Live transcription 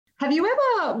Have you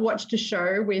ever watched a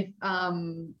show with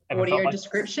audio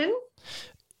description?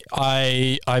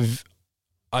 I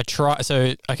try.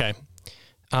 So okay,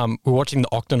 we're watching the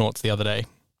Octonauts the other day,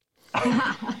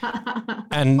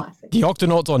 and Classic. the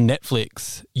Octonauts on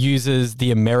Netflix uses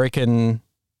the American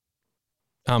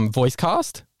voice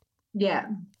cast, Yeah.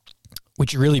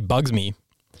 which really bugs me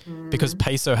because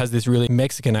Peso has this really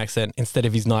Mexican accent instead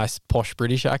of his nice posh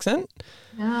British accent.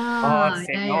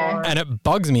 Yeah. And it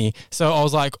bugs me. So I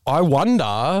was like, I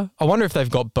wonder if they've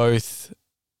got both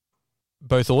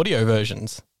audio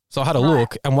versions. So I had a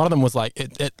look, and one of them was like,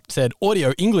 it said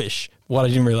audio English. What I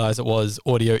didn't realize it was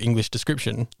audio English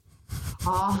description.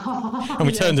 And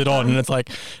we turned it on, and it's like,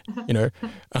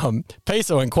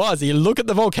 Peso and Quasi, look at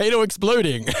the volcano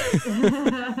exploding.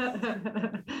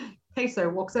 Peso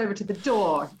walks over to the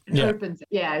door and opens it.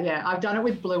 Yeah. I've done it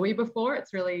with Bluey before.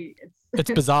 It's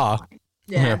bizarre.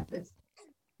 Yeah.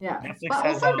 But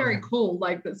also very cool,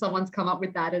 like that someone's come up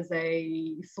with that as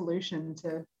a solution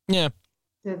to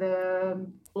the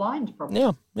blind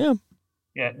problem. Yeah.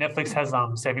 Yeah, Netflix has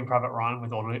Saving Private Ryan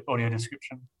with audio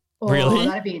description. Oh, really?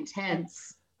 That'd be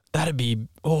intense. That'd be,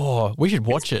 we should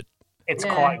watch it. It's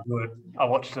quite good. I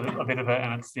watched a bit of it,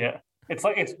 and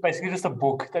it's basically just a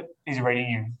book that is reading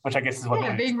you, which I guess is what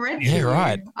it is. Being read. Yeah,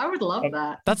 right. I would love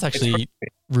that. That's actually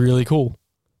really cool.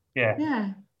 Yeah.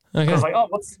 Yeah. Okay. I was like,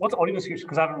 what's audio description?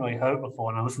 Because I haven't really heard it before,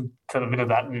 and I listened to a bit of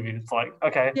that movie, and it's like,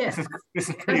 okay, this is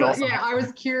pretty awesome. Yeah, I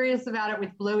was curious about it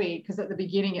with Bluey because at the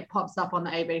beginning it pops up on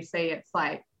the ABC. It's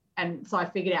like, and so I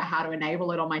figured out how to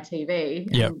enable it on my TV.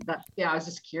 I was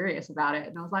just curious about it,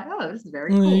 and I was like, oh, this is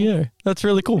very cool. Yeah, that's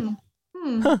really cool.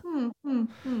 All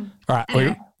right,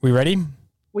 anyway, we ready?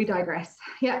 We digress.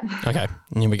 Yeah. Okay,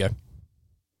 here we go.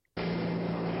 6,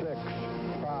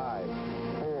 5,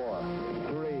 4,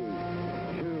 3,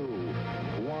 2,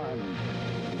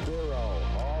 1, 0.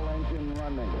 All engine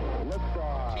running.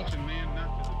 Liftoff. Teach a man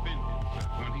not to defend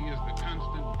himself when he is the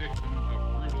constant victim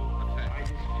of brutal attack. I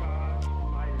discharge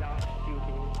my last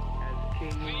duty as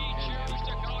king. We choose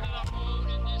to go to the moon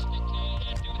in this decade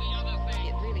and do the other thing.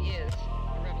 It really is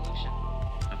a revolution.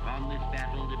 Upon this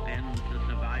battle depends the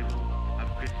survival of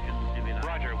Christian civilization.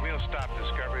 Roger, we'll stop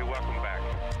Discovery. Welcome back.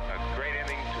 A great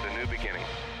ending to the new beginning.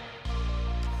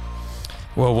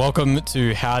 Well, welcome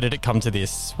to How Did It Come to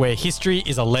This, where history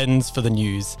is a lens for the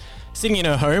news. Sitting in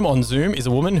her home on Zoom is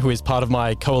a woman who is part of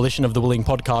my coalition of the willing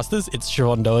podcasters. It's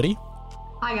Siobhan Doherty.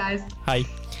 Hi, guys. Hi.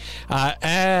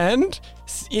 And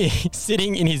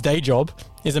sitting in his day job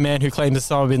is a man who claims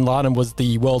Osama bin Laden was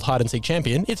the world hide-and-seek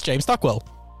champion. It's James Stockwell.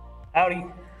 Howdy.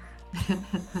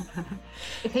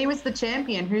 If he was the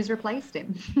champion, who's replaced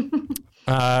him?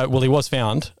 Well, he was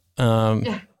found. They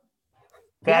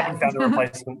haven't found a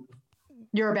replacement.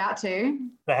 You're about to?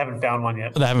 They haven't found one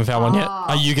yet. They haven't found one yet.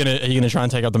 Are you gonna try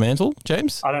and take up the mantle,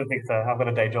 James? I don't think so. I've got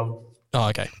a day job. Oh,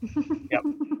 okay. Yep.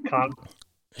 Can't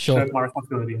Sure. my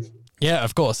responsibilities. Yeah,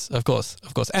 of course.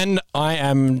 And I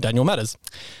am Daniel Matters.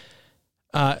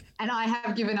 And I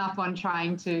have given up on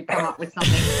trying to come up with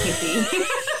something pithy.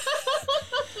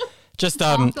 Just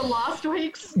After last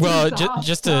week's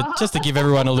just to give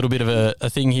everyone a little bit of a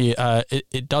thing here.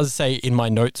 It does say in my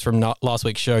notes from last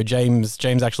week's show, James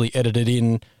actually edited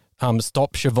in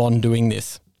stop Siobhan doing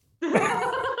this.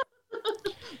 Well,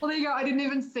 there you go. I didn't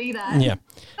even see that. Yeah.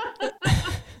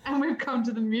 And we've come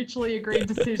to the mutually agreed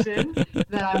decision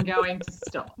that I'm going to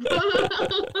stop.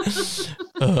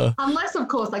 Unless, of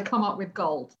course, I come up with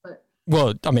gold. But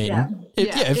well, I mean,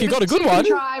 if you've got a good one,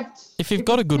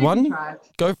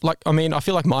 go I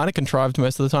feel like mine are contrived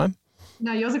most of the time.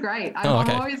 No, yours are great.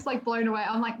 I'm always like blown away.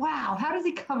 I'm like, wow, how does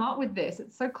he come up with this?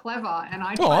 It's so clever. And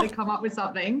I try to come up with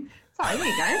something. Sorry, there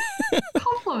you go.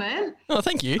 Compliment. Oh,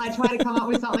 thank you. I try to come up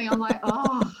with something. I'm like,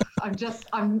 I'm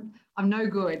no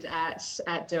good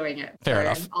at doing it. Fair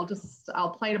enough. I'll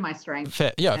play to my strength.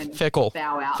 Fair call.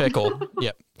 Bow out. Fair call.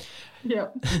 Yep.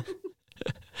 Yep.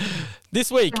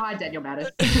 This week. Hi, Daniel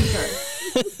Matters.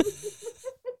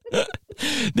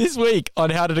 This week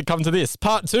on How Did It Come to This?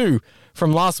 Part 2,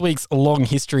 from last week's long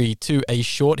history to a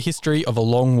short history of a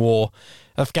long war.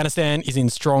 Afghanistan is in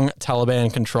strong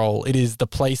Taliban control. It is the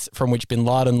place from which bin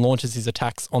Laden launches his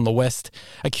attacks on the West.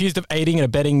 Accused of aiding and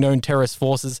abetting known terrorist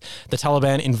forces, the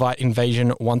Taliban invite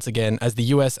invasion once again as the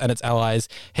US and its allies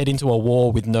head into a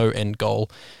war with no end goal.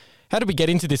 How did we get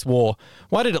into this war?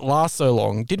 Why did it last so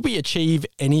long? Did we achieve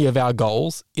any of our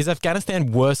goals? Is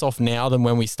Afghanistan worse off now than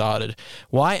when we started?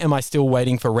 Why am I still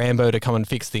waiting for Rambo to come and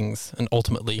fix things? And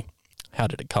ultimately, how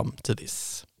did it come to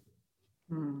this?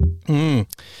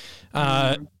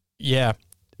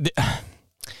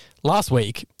 Last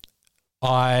week,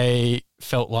 I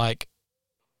felt like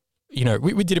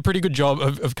we did a pretty good job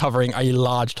of covering a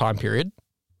large time period.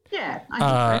 Yeah,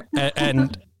 I think so.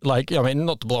 And like, I mean,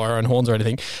 not to blow our own horns or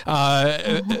anything,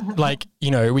 like,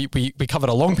 we covered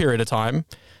a long period of time,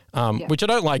 which I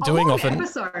don't like doing often.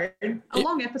 A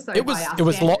long episode. It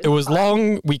was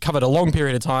long. We covered a long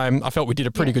period of time. I felt we did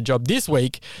a pretty good job this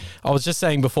week. I was just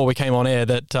saying before we came on air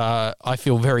that I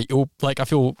feel I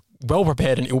feel well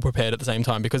prepared and ill prepared at the same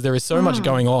time, because there is so much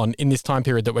going on in this time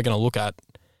period that we're going to look at.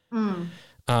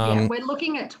 We're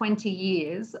looking at 20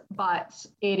 years, but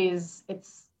it's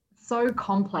so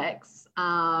complex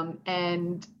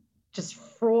and just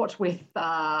fraught with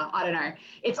I don't know.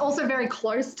 It's also very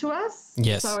close to us.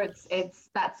 Yes. So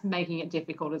that's making it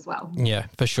difficult as well. Yeah,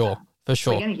 for sure. For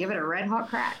sure. We're going to give it a red hot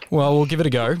crack. Well, we'll give it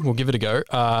a go.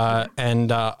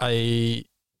 And I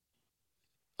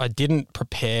didn't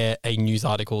prepare a news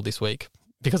article this week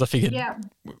because I figured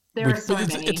there are so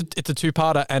many. It's a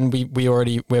two-parter, and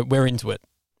we're into it,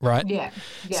 right? Yeah.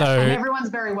 So, and everyone's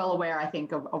very well aware, I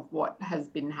think, of what has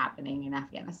been happening in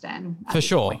Afghanistan. For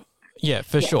sure. Point. Yeah,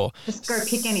 for sure. Just go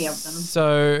pick any of them.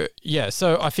 So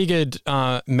I figured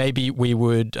maybe we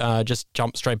would just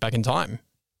jump straight back in time.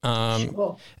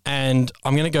 Sure. And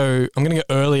I'm gonna go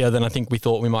earlier than I think we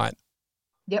thought we might.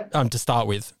 Yep. To start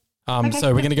with.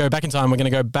 So we're gonna go back in time. We're gonna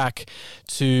go back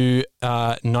to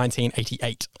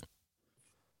 1988.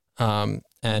 And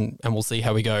we'll see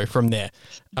how we go from there.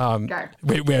 Go.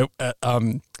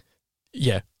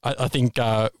 I think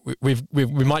we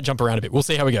might jump around a bit. We'll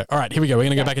see how we go. All right, here we go. We're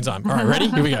going to go back in time. All right, ready?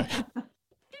 Here we go.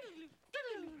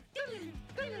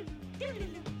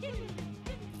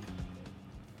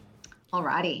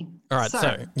 Alrighty. All right,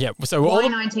 so why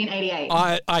 1988?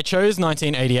 I chose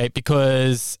 1988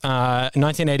 because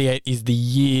 1988 is the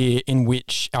year in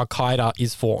which Al Qaeda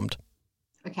is formed.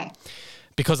 Okay.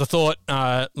 Because I thought,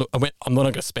 look, I'm not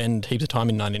going to spend heaps of time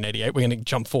in 1988. We're going to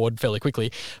jump forward fairly quickly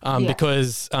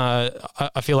because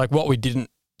I feel like what we didn't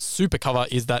super cover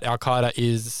is that Al Qaeda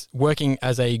is working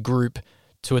as a group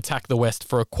to attack the West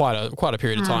for quite a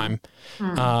period of time.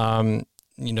 From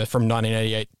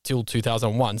 1988 till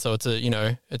 2001. So it's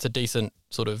a decent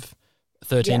sort of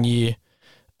 13-year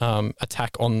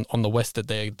attack on the West that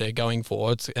they're going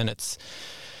for.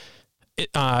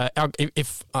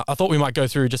 If I thought we might go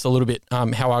through just a little bit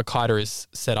how Al Qaeda is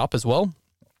set up as well.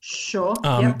 Sure.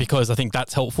 Because I think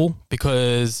that's helpful,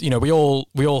 because we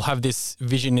all have this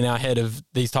vision in our head of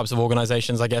these types of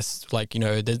organizations, I guess,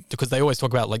 because they always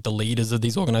talk about like the leaders of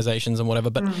these organizations and whatever,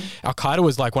 but Al Qaeda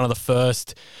was like one of the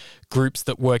first groups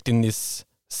that worked in this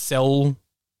cell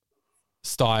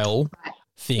style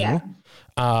thing.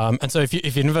 And so if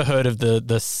you've never heard of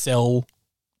the cell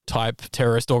type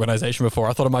terrorist organization before,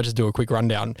 I thought I might just do a quick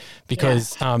rundown,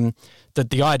 because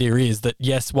the idea is that,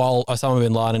 yes, while Osama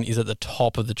bin Laden is at the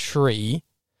top of the tree,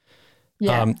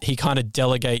 he kind of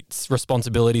delegates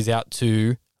responsibilities out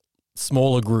to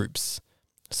smaller groups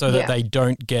so that they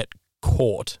don't get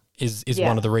caught is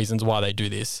one of the reasons why they do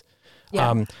this.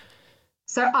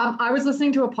 So I was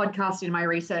listening to a podcast in my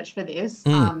research for this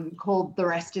called The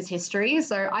Rest is History.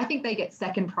 So I think they get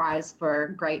second prize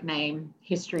for great name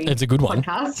history. It's a good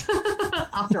podcast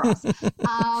after us.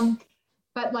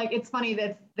 But it's funny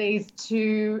that these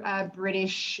two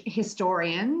British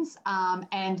historians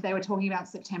and they were talking about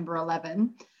September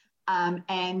 11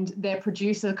 and their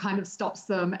producer kind of stops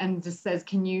them and just says,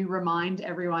 "Can you remind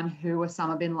everyone who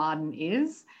Osama bin Laden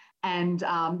is?" And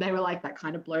they were like, that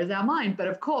kind of blows our mind. But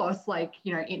of course,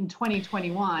 in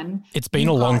 2021. It's been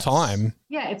a long time.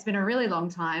 Yeah, it's been a really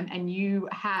long time. And you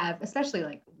have, especially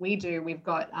like we do, we've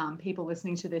got people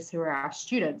listening to this who are our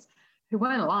students who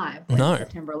weren't alive when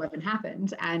September 11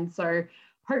 happened. And so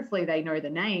hopefully they know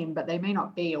the name, but they may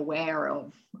not be aware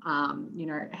of,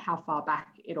 how far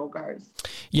back it all goes.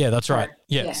 Yeah, that's right.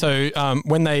 Yeah. So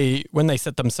when they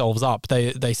set themselves up,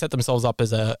 they set themselves up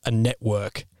as a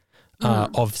network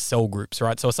of cell groups,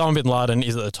 right? So Osama bin Laden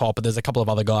is at the top, but there's a couple of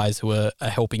other guys who are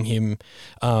helping him.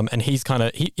 And he's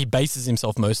he bases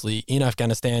himself mostly in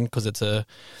Afghanistan because it's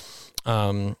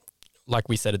like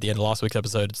we said at the end of last week's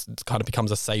episode, it's kind of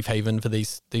becomes a safe haven for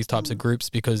these types of groups,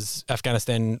 because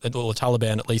Afghanistan, or the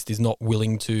Taliban at least, is not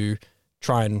willing to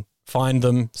try and find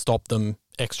them, stop them,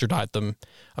 extradite them.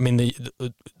 I mean,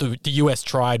 the US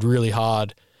tried really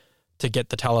hard to get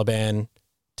the Taliban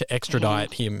to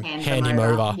extradite him, hand him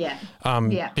over.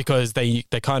 Because they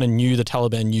kind of knew the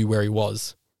Taliban knew where he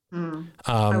was.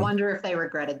 I wonder if they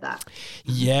regretted that.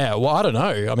 Yeah, well, I don't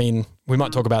know. I mean, we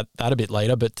might talk about that a bit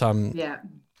later, but So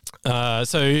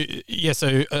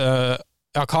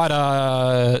Al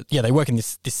Qaeda, they work in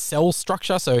this cell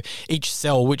structure. So each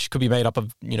cell, which could be made up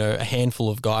of a handful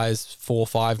of guys, 4 or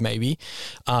 5 maybe,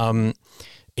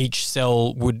 each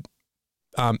cell would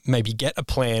maybe get a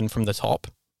plan from the top,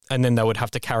 and then they would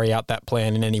have to carry out that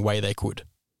plan in any way they could.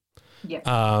 Yeah.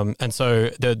 And so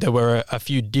there were a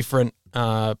few different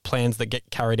plans that get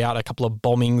carried out, a couple of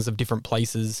bombings of different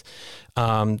places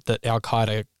that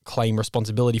Al-Qaeda claim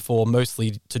responsibility for,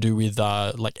 mostly to do with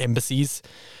like embassies,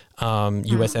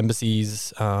 US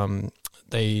embassies.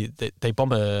 They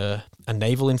bomb a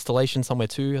naval installation somewhere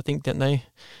too, I think, didn't they?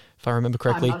 If I remember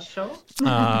correctly. I'm not sure.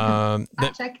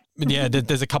 Check. Yeah,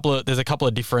 there's a couple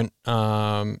of different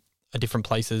different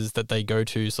places that they go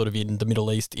to, sort of in the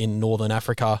Middle East, in Northern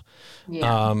Africa,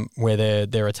 where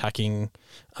they're attacking,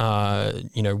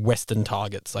 Western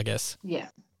targets, I guess. Yeah.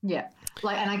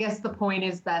 And I guess the point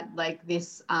is that like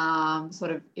this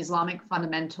sort of Islamic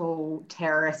fundamental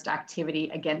terrorist activity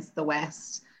against the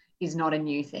West is not a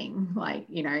new thing. Like,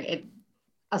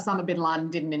 Osama bin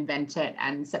Laden didn't invent it,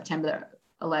 and September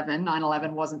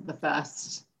 9/11 wasn't the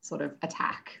first sort of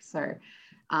attack. So,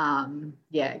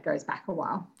 it goes back a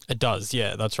while. It does,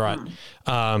 yeah, that's right.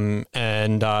 They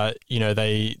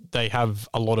have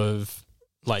a lot of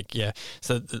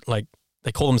so like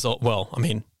they call themselves,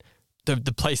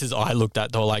 the places I looked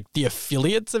at, they were like the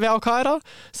affiliates of Al-Qaeda.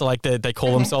 So like they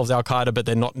call themselves Al-Qaeda, but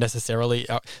they're not necessarily.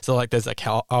 So like there's like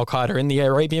Al-Qaeda in the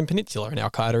Arabian Peninsula and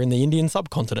Al-Qaeda in the Indian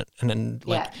subcontinent, and then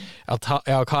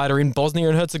Al-Qaeda in Bosnia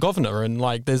and Herzegovina, and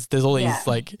like there's all these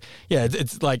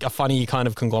it's like a funny kind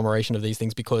of conglomeration of these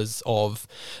things because of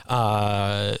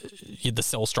the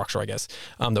cell structure, I guess,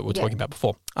 that we were talking about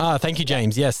before. Thank you,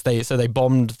 James. Yes, they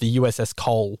bombed the USS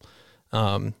Cole.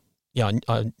 I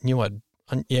knew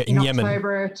in Yemen.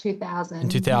 October 2000. In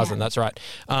 2000, that's right.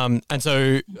 And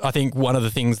so I think one of the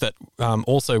things that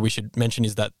also we should mention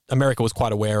is that America was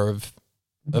quite aware of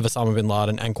Osama bin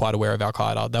Laden and quite aware of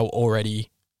Al-Qaeda. They were already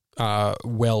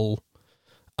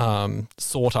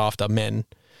sought after men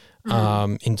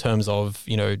in terms of,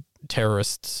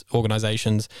 terrorist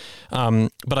organizations.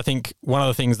 But I think one of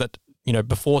the things that,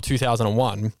 before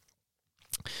 2001,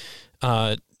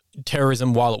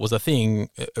 terrorism, while it was a thing,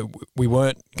 we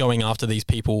weren't going after these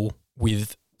people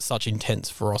with such intense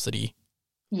ferocity.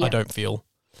 I don't feel.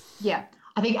 Yeah.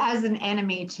 I think as an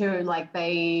enemy too, like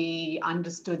they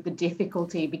understood the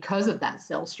difficulty because of that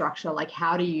cell structure. Like,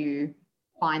 how do you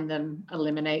find them,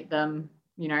 eliminate them,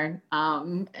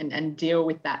 and deal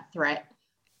with that threat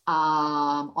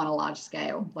on a large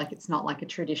scale? Like, it's not like a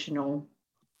traditional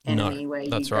enemy where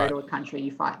you go to a country,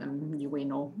 you fight them, you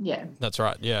win, or That's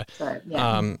right. Yeah. So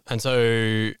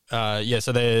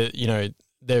so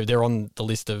they're on the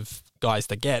list of guys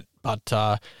to get,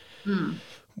 but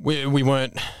we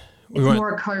weren't. It's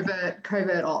more a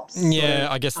covert ops. Yeah,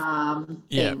 I guess.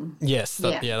 Thing. Yes.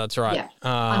 That's right. Yeah.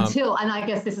 And I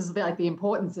guess this is like the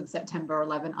importance of September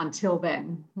 11. Until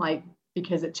then, like,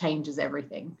 because it changes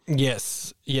everything.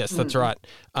 Yes, that's right.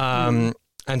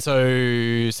 And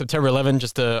so September 11,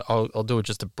 I'll do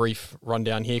just a brief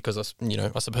rundown here because I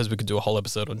suppose we could do a whole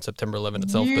episode on September 11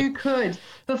 itself. You could.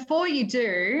 Before you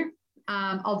do,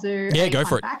 I'll do. Yeah, go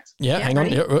for it. Fact. Yeah, hang on.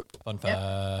 Fun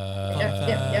facts.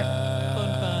 Yep.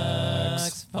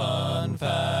 Fun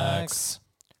facts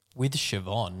with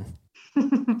Siobhan.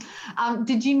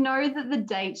 Did you know that the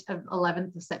date of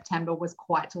 11th of September was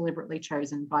quite deliberately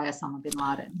chosen by Osama bin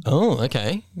Laden? Oh,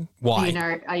 okay. Why?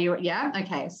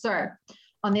 Okay. So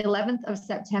on the 11th of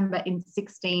September in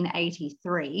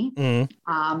 1683,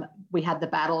 we had the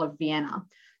Battle of Vienna.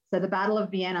 So the Battle of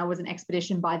Vienna was an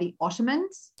expedition by the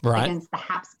Ottomans against the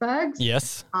Habsburgs.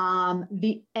 Yes.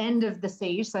 The end of the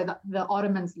siege, so the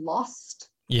Ottomans lost.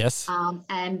 Yes.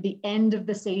 And the end of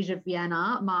the siege of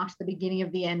Vienna marked the beginning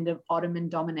of the end of Ottoman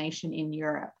domination in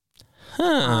Europe.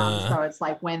 So it's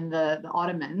like when the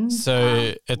Ottomans.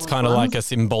 So it's kind of like a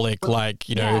symbolic,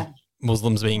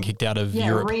 Muslims being kicked out of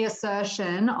Europe.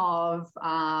 Reassertion of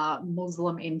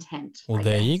Muslim intent. Well,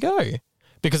 there you go.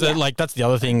 Because that's the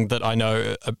other thing that I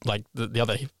know, the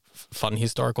other fun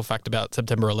historical fact about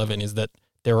September 11 is that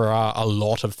there are a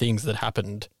lot of things that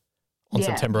happened on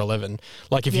September 11.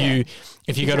 Like if you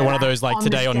go to one of those like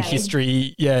Today on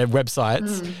History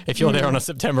websites, if you're there on a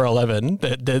September 11,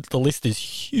 the list is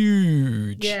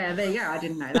huge. Yeah, there you go. I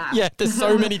didn't know that. There's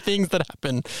so many things that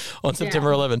happen on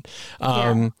September 11.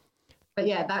 But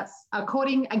that's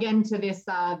according again to this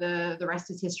the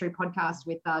Rest is History podcast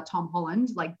with Tom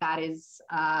Holland. Like that is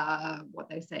what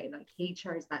they say. Like he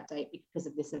chose that date because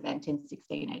of this event in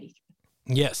 1683.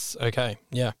 Yes. Okay.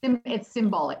 Yeah. It's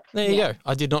symbolic. There you go.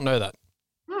 I did not know that.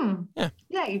 Yeah.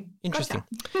 Interesting.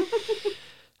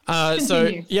 Gotcha.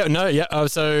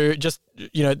 So just,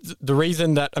 the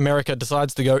reason that America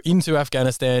decides to go into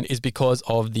Afghanistan is because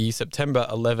of the September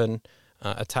 11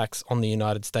 attacks on the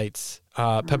United States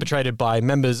perpetrated by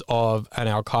members of an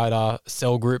Al-Qaeda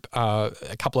cell group, a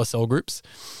couple of cell groups,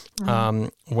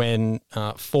 when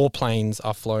 4 planes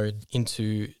are flown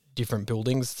into different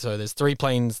buildings. So there's 3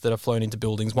 planes that are flown into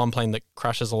buildings, 1 plane that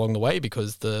crashes along the way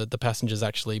because the passengers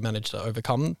actually managed to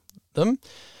overcome them.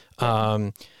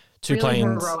 2 really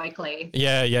planes heroically.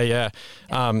 Yeah.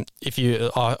 If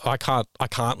you, I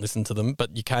can't listen to them,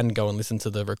 but you can go and listen to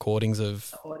the recordings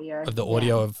of the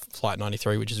audio of Flight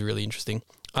 93, which is really interesting.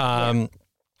 But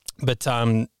 2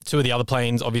 of the other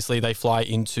planes, obviously, they fly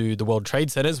into the World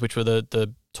Trade Centers, which were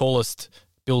the tallest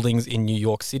buildings in New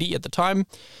York City at the time.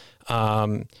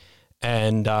 So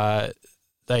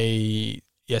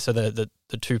the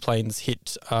 2 planes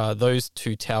hit those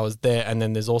 2 towers there, and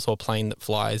then there's also a plane that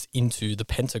flies into the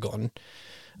Pentagon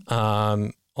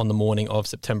on the morning of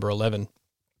September 11.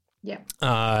 Yeah.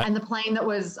 And the plane that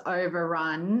was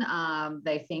overrun,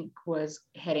 they think was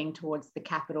heading towards the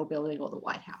Capitol building or the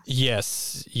White House.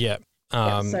 Yes. Yeah.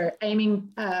 So aiming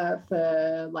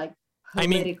for like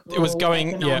political, it was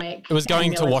going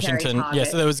to Washington. Targets. Yeah.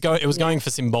 So it was going for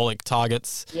symbolic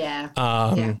targets. Yeah.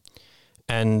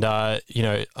 And I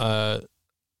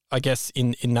guess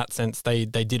in that sense they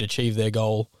did achieve their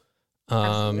goal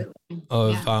of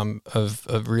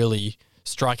really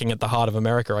striking at the heart of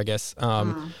America, I guess.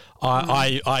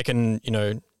 I can,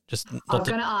 just I was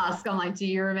going to ask, I'm like, do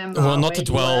you remember? Well, not to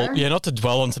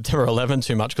dwell on September 11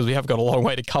 too much because we have got a long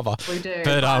way to cover. We do.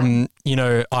 But I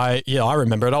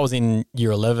remember it. I was in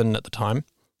year 11 at the time.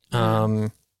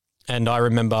 And I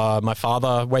remember my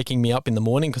father waking me up in the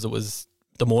morning because it was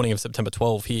the morning of September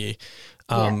 12 here,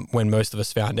 when most of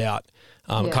us found out.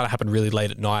 It kind of happened really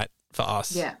late at night for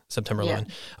us, September 11.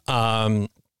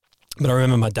 But I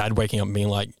remember my dad waking up and being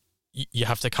like, you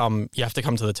have to come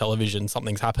to the television,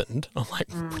 something's happened. I'm like,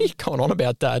 what are you going on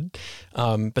about, Dad?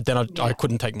 But then I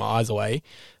couldn't take my eyes away.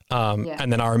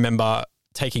 And then I remember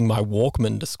taking my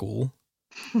Walkman to school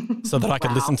so that I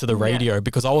could listen to the radio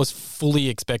because I was fully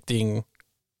expecting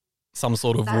some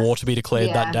sort of war to be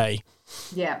declared that day.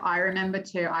 Yeah, I remember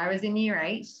too. I was in year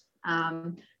 8.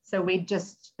 So we'd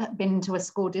just been to a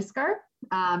school disco.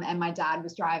 And my dad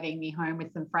was driving me home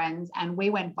with some friends, and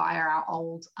we went via our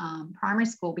old primary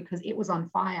school because it was on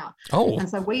fire. Oh. And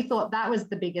so we thought that was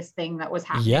the biggest thing that was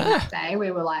happening that day.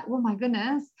 We were like, oh my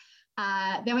goodness.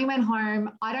 Then we went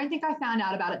home. I don't think I found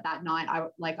out about it that night.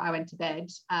 I went to bed,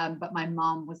 but my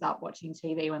mum was up watching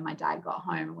TV when my dad got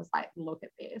home and was like, look at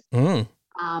this.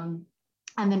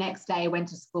 And the next day went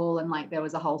to school, and like there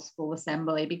was a whole school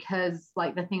assembly because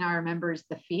like the thing I remember is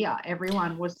the fear.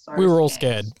 Everyone was so We were all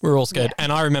scared.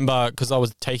 And I remember because I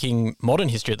was taking modern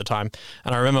history at the time,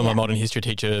 and I remember my modern history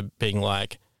teacher being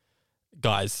like,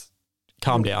 guys,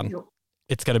 calm down.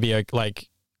 It's going to be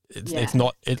it's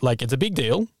not it's a big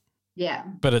deal. Yeah.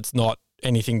 But it's not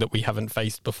anything that we haven't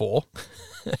faced before.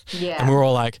 And we were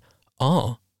all like,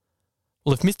 oh.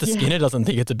 Well, if Mr. Skinner doesn't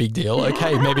think it's a big deal,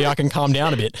 okay, maybe I can calm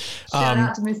down a bit. Shout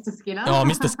out to Mr. Skinner. Oh,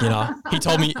 Mr. Skinner. He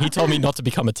told me not to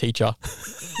become a teacher.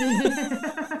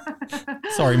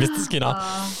 Sorry, Mr. Skinner.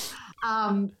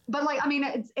 But like, I mean,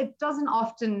 it doesn't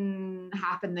often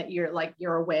happen that you're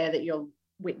aware that you're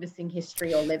witnessing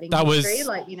history or living history.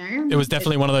 It was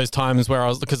definitely one of those times where I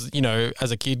was, because,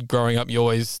 as a kid growing up, you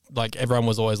always, like, everyone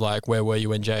was always like, where were you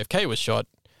when JFK was shot?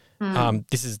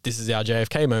 This is our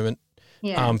JFK moment.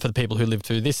 For the people who lived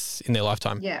through this in their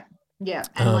lifetime. Yeah.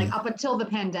 And like up until the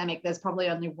pandemic, there's probably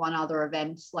only one other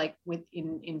event like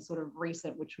in sort of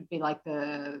recent, which would be like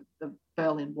the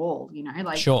Berlin Wall, in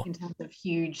terms of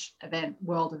huge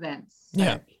world events.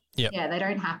 So, yeah, they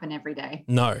don't happen every day.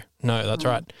 No, that's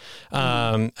right.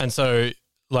 And so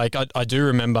like I do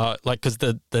remember, like, because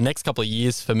the next couple of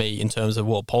years for me in terms of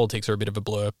politics are a bit of a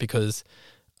blur because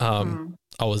I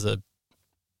was a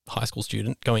high school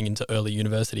student going into early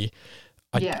university.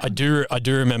 I do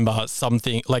remember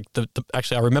something like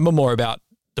actually I remember more about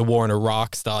the war in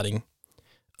Iraq starting.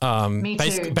 Me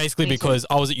too. Basically because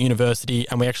I was at university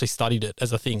and we actually studied it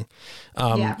as a thing.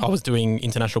 I was doing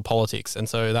international politics, and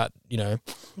so that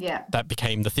that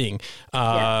became the thing. So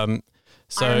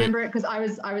I remember it because I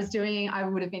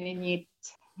would have been in year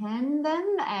 10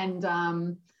 then,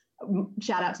 and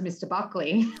shout out to Mr.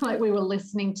 Buckley. Like we were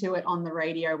listening to it on the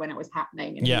radio when it was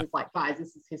happening, and he was like, guys,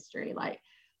 this is history. Like,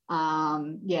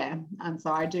 and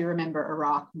so I do remember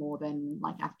Iraq more than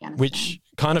like Afghanistan. Which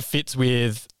kind of fits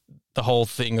with the whole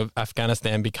thing of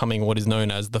Afghanistan becoming what is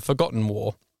known as the Forgotten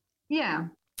War. Yeah.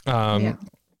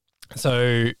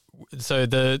 So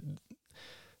the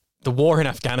war in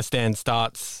Afghanistan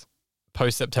starts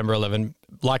post September 11.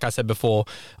 Like I said before,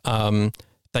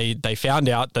 they found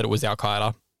out that it was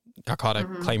Al-Qaeda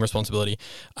claimed responsibility.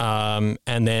 And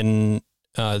then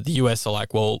the US are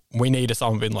like, well, we need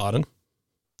Osama bin Laden.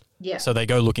 Yeah. So they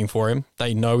go looking for him.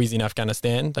 They know he's in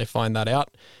Afghanistan. They find that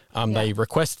out. They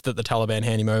request that the Taliban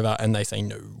hand him over, and they say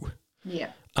no.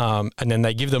 Yeah. And then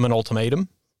they give them an ultimatum.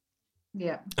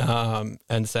 Yeah.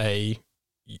 And say,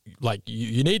 like,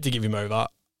 you need to give him over,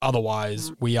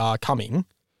 otherwise we are coming.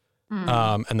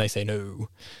 And they say no.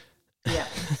 Yeah.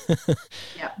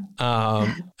 Yeah.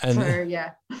 And so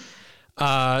yeah.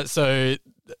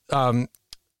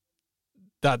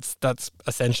 That's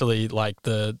essentially like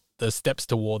the steps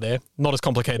to war there. Not as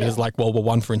complicated as like World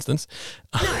War I, for instance.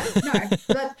 No.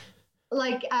 But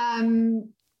like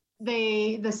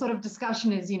the sort of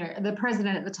discussion is, the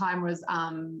president at the time was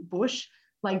Bush.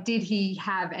 Like, did he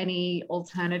have any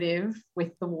alternative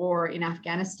with the war in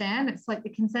Afghanistan? It's like the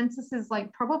consensus is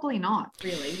like probably not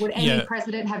really. Would any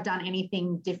president have done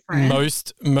anything different?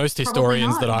 Most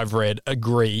historians that I've read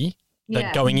agree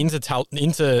that going into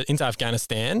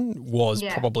Afghanistan was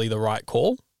probably the right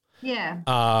call. Yeah.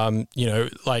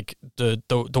 Like the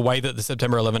way that the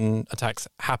September 11 attacks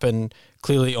happen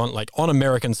clearly on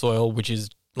American soil, which is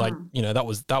like, that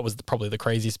was probably the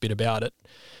craziest bit about it.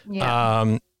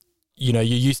 Yeah. You're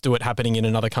used to it happening in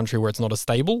another country where it's not as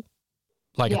stable,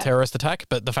 like a terrorist attack.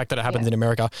 But the fact that it happens in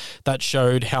America, that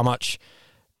showed how much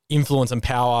influence and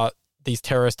power these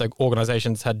terrorist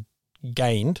organizations had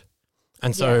gained.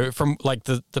 And so from like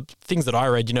the things that I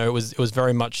read, it was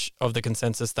very much of the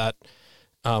consensus that,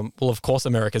 well, of course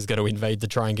America's going to invade to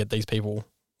try and get these people.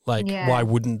 Like, why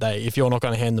wouldn't they? If you're not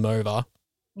going to hand them over,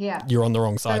 you're on the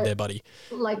wrong side there, buddy.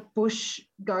 Like Bush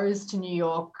goes to New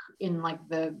York in like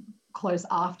the close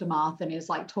aftermath and is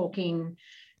like talking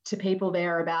to people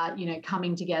there about,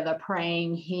 coming together,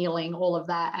 praying, healing, all of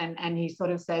that. And he sort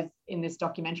of says in this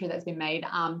documentary that's been made,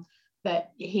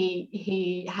 that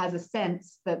he has a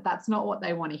sense that that's not what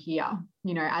they want to hear.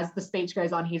 As the speech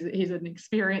goes on, he's an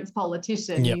experienced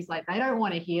politician. He's like, they don't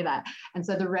want to hear that. And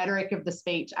so the rhetoric of the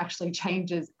speech actually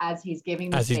changes as he's giving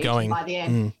the speech. And by the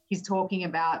end, he's talking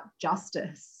about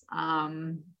justice.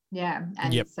 So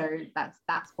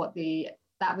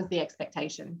that was the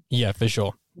expectation. Yeah, for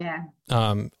sure. Yeah.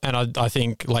 And I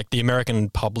think like the American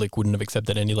public wouldn't have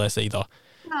accepted any less either.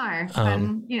 No.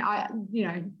 And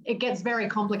it gets very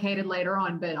complicated later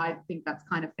on, but I think that's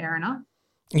kind of fair enough.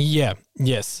 Yeah.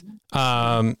 Yes.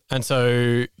 And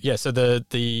so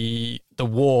the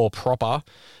war proper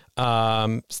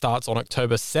starts on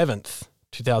October 7th,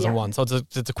 2001. So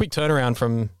it's a quick turnaround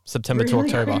from September to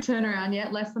October. Quick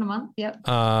turnaround, less than a month. Yep.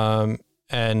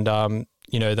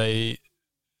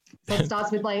 So it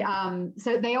starts with like,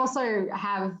 so they also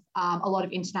have a lot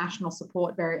of international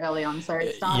support very early on. So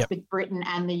it starts with Britain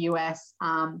and the US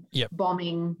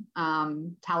bombing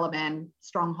Taliban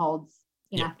strongholds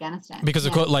in Afghanistan. Because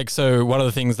of course, like, so one of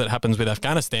the things that happens with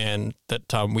Afghanistan that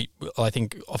I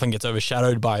think often gets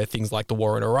overshadowed by things like the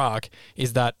war in Iraq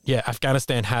is that,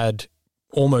 Afghanistan had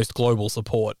almost global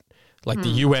support. Like the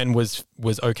UN was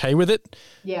okay with it.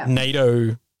 Yeah.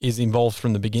 NATO is involved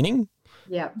from the beginning.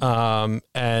 Yeah.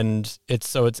 And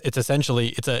it's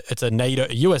essentially a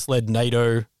US-led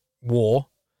NATO war.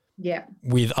 Yeah.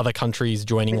 With other countries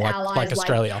joining, with like allies like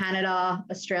Australia, like Canada,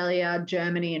 Australia,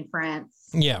 Germany, and France.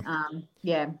 Yeah.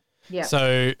 Yeah.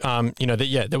 So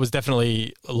there was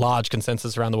definitely a large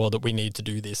consensus around the world that we need to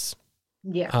do this.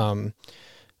 Yeah.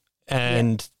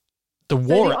 The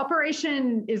war. So the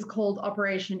operation is called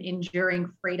Operation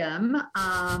Enduring Freedom,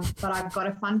 but I've got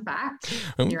a fun fact.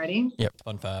 You ready? Yep.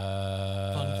 Fun facts.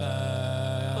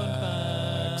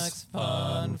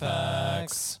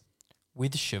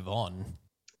 With Siobhan.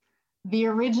 The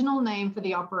original name for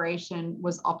the operation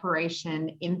was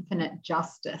Operation Infinite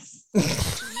Justice.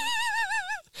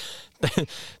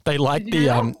 They like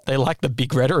the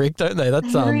big rhetoric, don't they?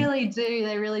 That's They really do.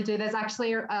 They really do. There's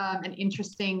actually an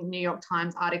interesting New York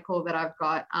Times article that I've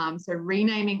got. So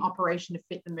renaming Operation to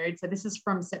fit the mood. So this is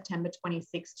from September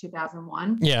 26,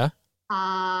 2001. Yeah.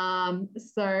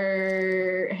 So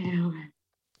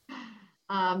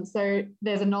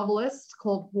there's a novelist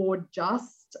called Ward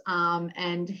Just,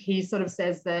 and he sort of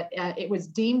says that it was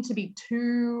deemed to be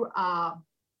too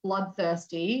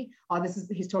bloodthirsty.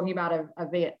 He's talking about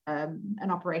an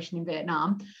operation in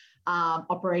Vietnam.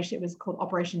 It was called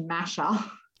Operation Masher.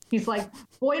 He's like,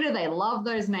 boy, do they love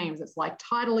those names. It's like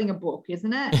titling a book,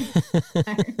 isn't it?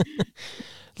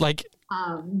 Like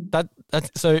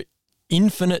that's so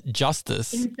Infinite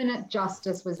Justice. Infinite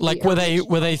Justice was like, were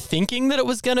they thinking that it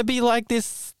was going to be like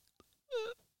this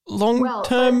long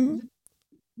term?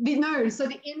 No. So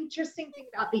the interesting thing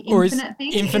about the infinite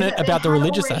thing infinite is about the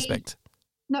religious aspect.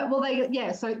 No,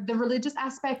 well, so the religious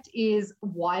aspect is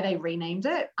why they renamed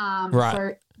it. Right.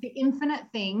 So the infinite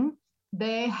thing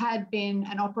there had been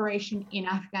an operation in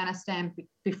Afghanistan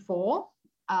before,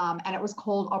 and it was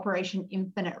called Operation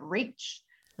Infinite Reach,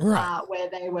 Right. where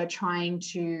they were trying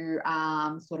to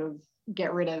sort of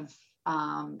get rid of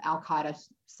Al-Qaeda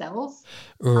cells.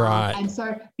 Right. And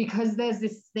so because there's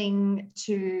this thing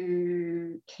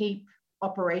to keep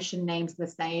operation names the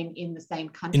same in the same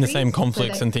country. In the same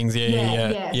conflicts and things.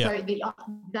 Yeah. So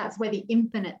that's where the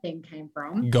infinite thing came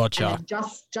from. Gotcha. And then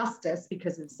justice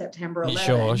because of September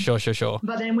 11. Sure.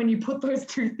 But then when you put those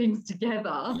two things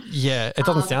together. Yeah, it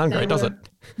doesn't sound great, does it?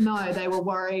 No, they were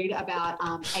worried about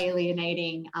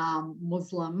alienating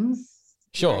Muslims.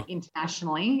 Sure.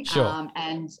 Internationally. Sure.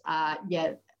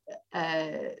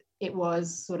 It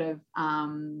was sort of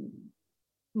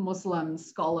Muslim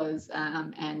scholars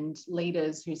and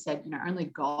leaders who said, only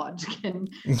God can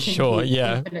sure, give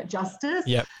yeah, infinite justice.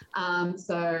 Yep.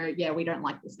 So yeah, we don't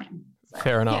like this name. So,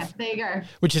 fair enough. Yeah, there you go.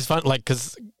 Which is fun, like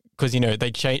because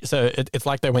they changed. So it's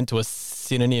like they went to a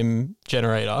synonym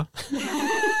generator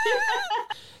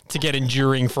to get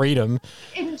enduring freedom.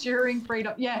 Enduring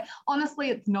freedom. Yeah, honestly,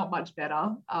 it's not much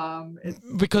better.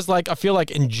 Because I feel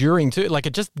like enduring too,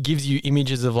 it just gives you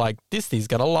images of this thing's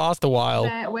gonna last a while.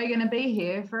 We're gonna be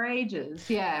here for ages.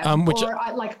 Yeah.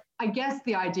 I guess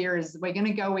the idea is we're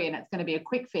gonna go in. It's gonna be a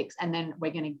quick fix, and then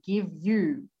we're gonna give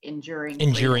you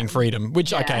enduring freedom.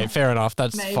 Which okay, fair enough.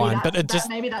 That's maybe fine. But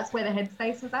maybe that's where the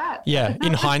headspace was at. Yeah.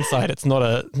 In hindsight, it's not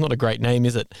a great name,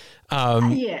 is it?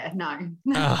 Yeah. No.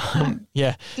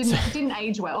 Yeah. Didn't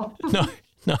age well.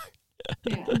 No.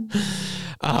 Yeah.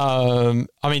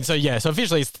 So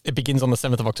officially it begins on the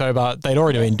 7th of October. They'd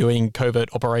already been doing covert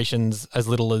operations as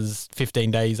little as 15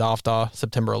 days after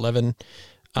September 11.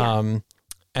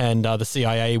 And the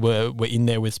CIA were in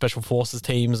there with special forces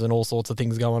teams and all sorts of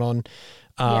things going on.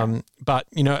 But,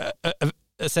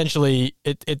 essentially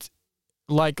it's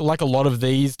like a lot of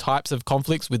these types of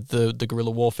conflicts with the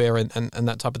guerrilla warfare and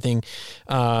that type of thing,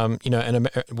 and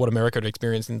what America had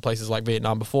experienced in places like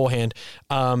Vietnam beforehand.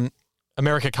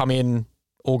 America come in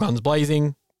all guns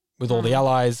blazing with all the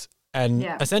allies, and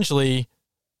essentially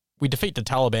we defeat the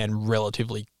Taliban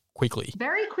relatively quickly.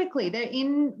 Very quickly. They're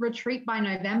in retreat by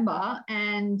November,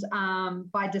 and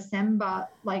by December,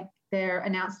 they're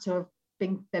announced to have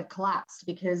they've collapsed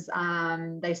because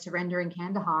they surrender in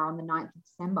Kandahar on the 9th of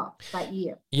December that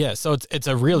year. Yeah, so it's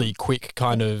a really quick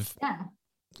kind of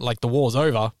the war's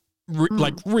over.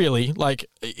 Really,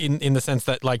 in the sense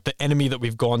that the enemy that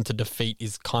we've gone to defeat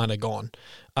is kind of gone.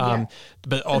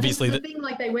 But obviously the thing,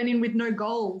 they went in with no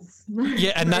goals.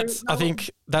 Yeah, and I think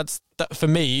that's for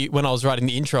me when I was writing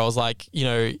the intro. I was like,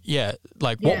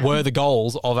 what were the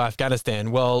goals of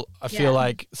Afghanistan? Well, I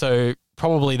feel so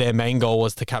probably their main goal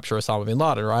was to capture Osama bin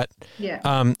Laden, right?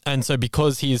 Yeah. And so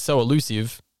because he is so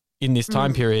elusive in this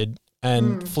time period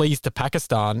and flees to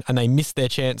Pakistan, and they miss their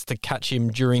chance to catch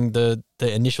him during the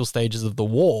initial stages of the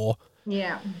war.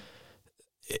 Yeah.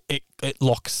 It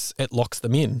locks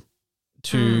them in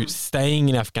to staying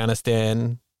in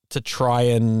Afghanistan to try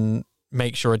and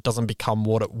make sure it doesn't become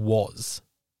what it was.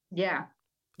 Yeah.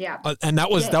 Yeah. And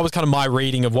that was kind of my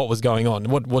reading of what was going on.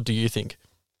 What do you think?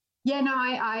 Yeah, no,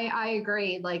 I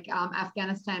agree.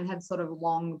 Afghanistan had sort of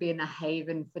long been a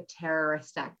haven for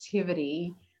terrorist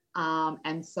activity.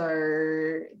 And so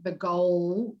the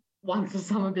goal, once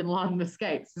Osama bin Laden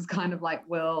escapes, is kind of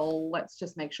let's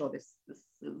just make sure this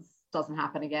doesn't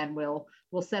happen again. We'll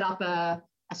set up a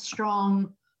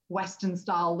strong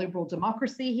Western-style liberal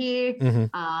democracy here,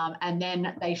 and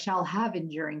then they shall have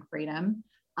enduring freedom.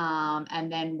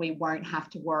 And then we won't have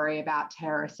to worry about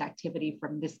terrorist activity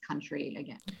from this country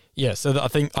again. Yeah, so I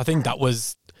think that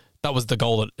was the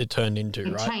goal that it turned into,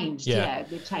 right? It changed,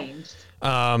 it changed.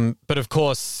 But of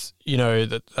course,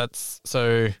 that's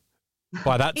so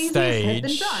by that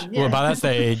stage. Done, yeah. Well, by that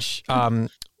stage,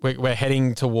 we're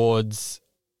heading towards,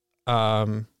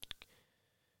 I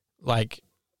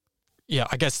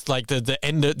guess the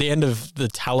end of the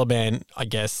Taliban. I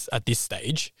guess at this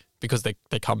stage, because they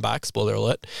come back. Spoiler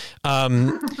alert.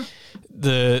 The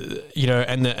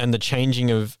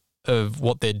changing of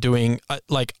what they're doing. I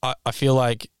feel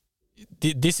like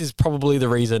this is probably the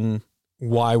reason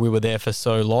why we were there for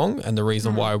so long, and the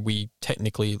reason why we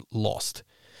technically lost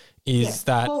is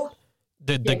that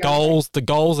the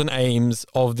goals and aims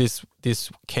of this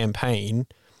campaign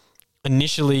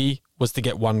initially was to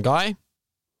get one guy,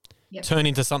 turn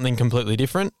into something completely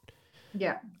different.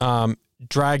 Yeah.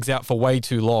 Drags out for way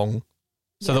too long,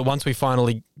 so that once we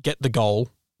finally get the goal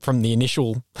from the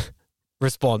initial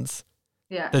response,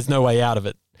 there's no way out of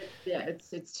it. Yeah,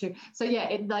 it's too. So yeah,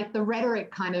 it like the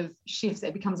rhetoric kind of shifts.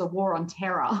 It becomes a war on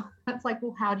terror. That's like,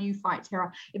 well, how do you fight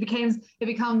terror? It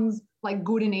becomes like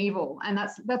good and evil, and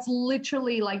that's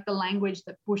literally like the language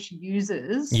that Bush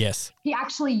uses. Yes, he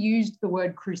actually used the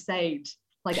word crusade.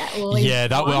 Like at least yeah,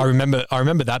 I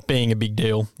remember that being a big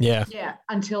deal. Yeah, yeah,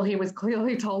 until he was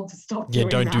clearly told to stop. Yeah,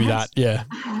 don't do that. Yeah,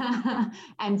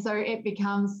 and so it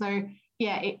becomes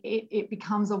it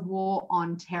becomes a war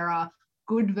on terror,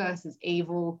 good versus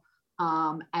evil,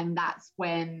 and that's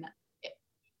when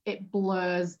it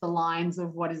blurs the lines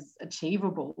of what is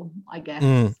achievable, I guess,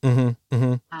 and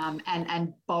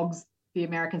bogs the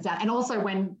Americans down, and also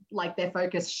when like their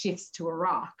focus shifts to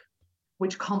Iraq,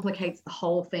 which complicates the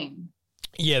whole thing.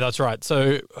 Yeah, that's right.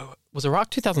 So was Iraq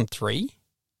 2003?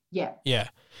 Yeah. Yeah.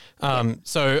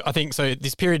 So I think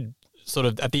this period sort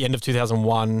of at the end of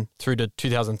 2001 through to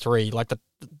 2003, like the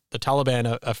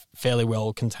Taliban are fairly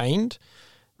well contained.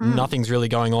 Nothing's really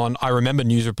going on. I remember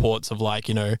news reports of like,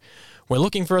 we're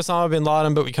looking for Osama bin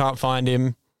Laden, but we can't find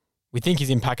him. We think he's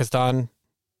in Pakistan.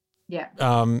 Yeah.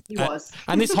 He was.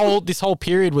 And this whole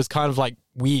period was kind of like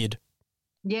weird.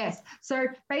 Yes. So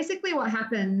basically what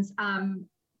happens,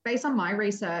 based on my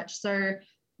research, so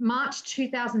March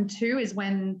 2002 is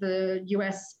when the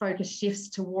US focus shifts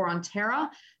to war on terror.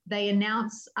 They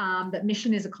announce that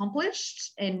mission is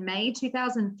accomplished in May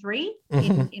 2003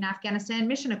 in Afghanistan.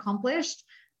 Mission accomplished.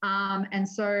 And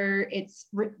so it's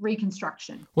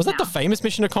reconstruction. Was that the famous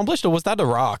mission accomplished, or was that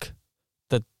Iraq?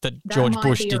 That George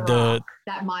Bush did the...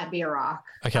 That might be Iraq.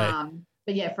 Okay.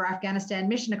 But yeah, for Afghanistan,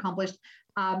 mission accomplished.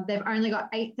 They've only got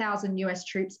 8,000 US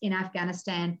troops in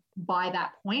Afghanistan by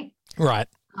that point. Right.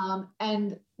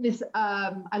 And this,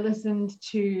 I listened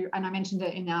to, and I mentioned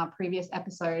it in our previous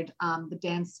episode, the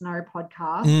Dan Snow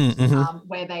podcast,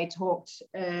 where they talked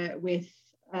with,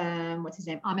 what's his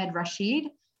name, Ahmed Rashid.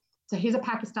 So he's a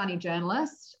Pakistani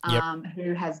journalist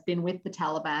who has been with the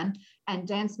Taliban. And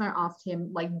Dan Snow asked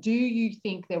him, like, do you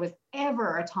think there was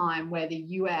ever a time where the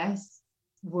US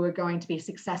were going to be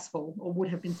successful or would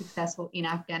have been successful in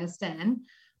Afghanistan?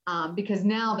 Because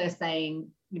now they're saying,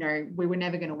 we were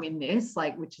never going to win this,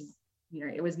 like, which is,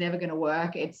 it was never going to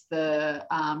work. It's the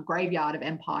graveyard of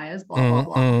empires, blah, blah,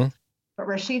 blah. But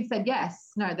Rashid said,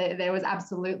 yes, no, there was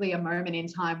absolutely a moment in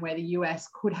time where the US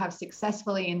could have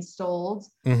successfully installed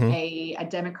a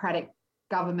democratic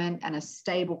government and a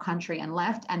stable country and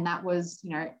left. And that was,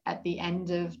 at the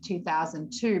end of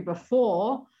 2002,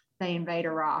 before they invade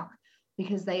Iraq.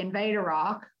 Because they invade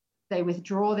Iraq, they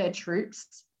withdraw their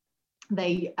troops,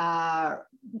 they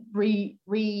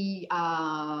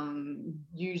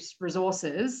use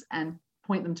resources and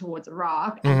point them towards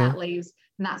Iraq, and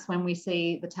that's when we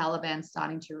see the Taliban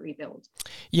starting to rebuild.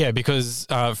 Yeah, because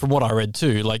from what I read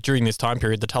too, like during this time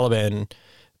period, the Taliban,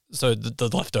 so the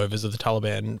leftovers of the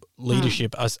Taliban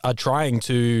leadership are trying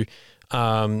to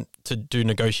do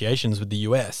negotiations with the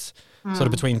US. Sort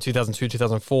of between 2002,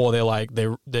 2004,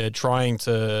 they're trying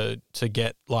to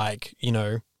get like,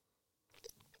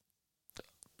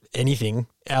 anything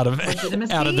out of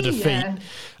the defeat.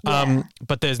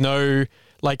 But there's no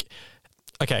like,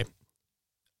 okay,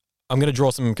 I'm going to draw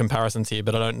some comparisons here,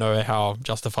 but I don't know how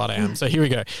justified I am. So here we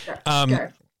go.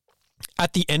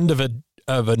 At the end of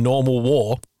a normal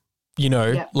war,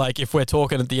 like if we're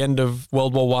talking at the end of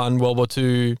World War I, World War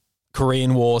II,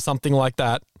 Korean War, something like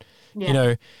that,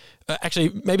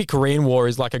 actually, maybe Korean War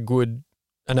is like a good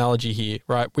analogy here,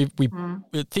 right?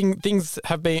 Things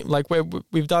have been like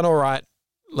we've done all right,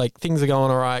 like things are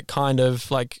going all right, kind of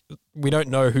like we don't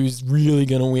know who's really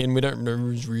going to win. We don't know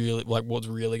who's really like what's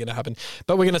really going to happen,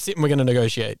 but we're going to sit and we're going to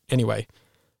negotiate anyway,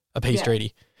 a peace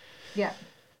treaty. Yeah.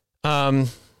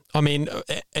 I mean,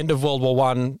 end of World War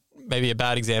I, maybe a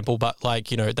bad example, but like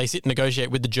they sit and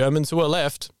negotiate with the Germans who are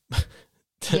left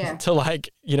to like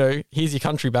here's your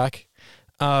country back.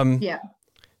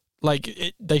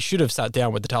 Like they should have sat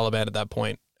down with the Taliban at that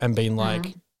point and been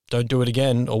like, don't do it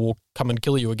again or we'll come and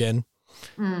kill you again.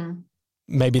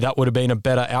 Maybe that would have been a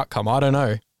better outcome. I don't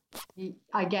know.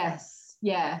 I guess.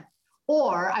 Yeah.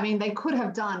 Or, I mean, they could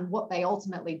have done what they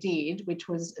ultimately did, which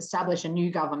was establish a new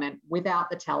government without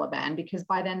the Taliban, because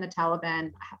by then the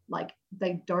Taliban, like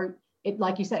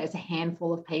like you said, it's a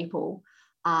handful of people,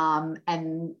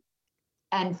 and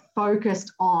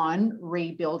focused on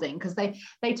rebuilding, because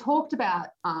they talked about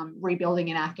rebuilding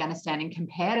in Afghanistan and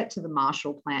compared it to the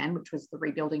Marshall Plan, which was the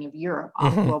rebuilding of Europe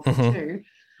after World War II.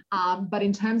 But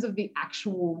in terms of the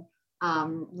actual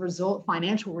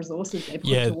financial resources they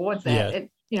put towards that,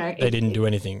 they didn't do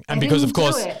anything. And because, of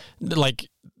course, like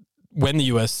when the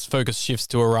US focus shifts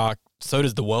to Iraq, so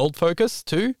does the world focus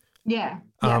too. Yeah.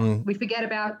 We forget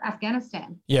about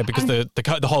Afghanistan. Yeah, because the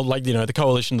whole, like, you know, the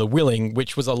coalition, the willing,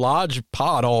 which was a large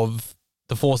part of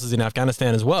the forces in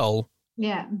Afghanistan as well.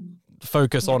 Yeah.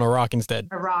 Focus on Iraq instead.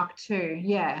 Iraq too.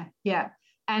 Yeah. Yeah.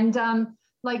 And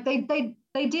like they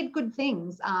did good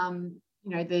things.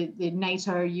 You know, the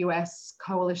NATO US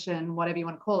coalition, whatever you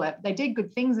want to call it, they did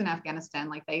good things in Afghanistan.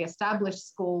 Like they established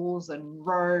schools and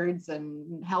roads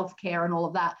and healthcare and all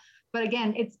of that. But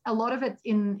again, it's a lot of it's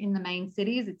in the main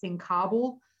cities. It's in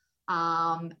Kabul,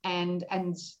 and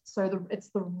so it's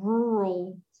the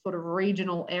rural sort of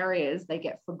regional areas they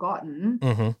get forgotten,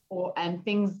 and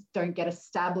things don't get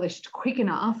established quick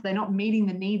enough. They're not meeting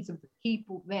the needs of the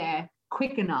people there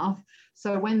quick enough.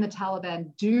 So when the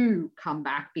Taliban do come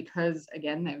back, because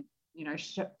again they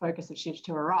focus of shifts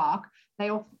to Iraq,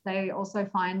 they also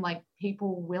find like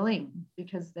people willing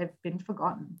because they've been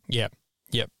forgotten. Yep.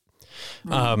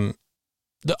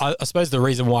 I suppose the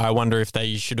reason why I wonder if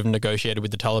they should have negotiated with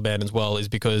the Taliban as well is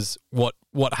because what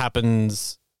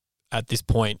happens at this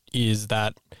point is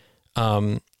that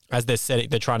as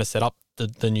they're trying to set up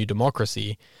the new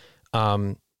democracy,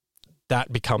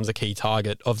 that becomes a key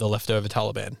target of the leftover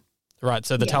Taliban, right?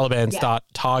 So the Taliban start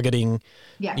targeting,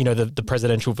 the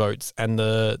presidential votes and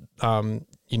the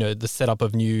setup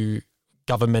of new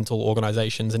governmental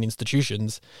organizations and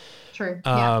institutions. True.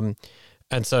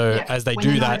 And so as they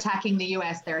do that, not attacking the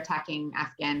US, they're attacking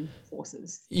Afghan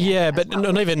forces. But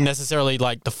not even necessarily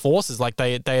like the forces. Like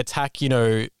they attack,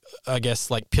 I guess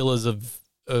like pillars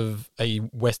of a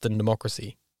Western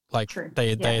democracy. Like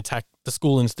they attack the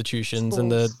school institutions and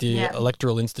the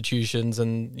electoral institutions,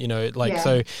 and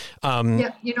so.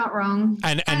 You're not wrong.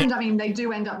 And I mean, they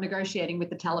do end up negotiating with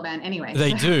the Taliban anyway.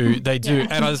 They do,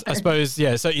 and I suppose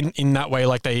So in that way,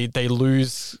 like they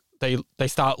lose. They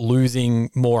start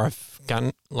losing more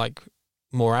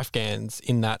Afghans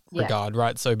in that regard,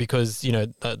 right? So because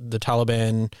the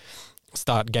Taliban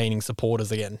start gaining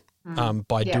supporters again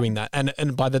by doing that,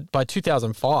 and by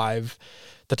 2005,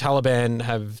 the Taliban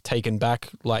have taken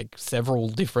back like several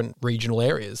different regional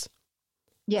areas.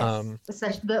 Yes,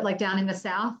 especially like down in the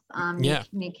south, near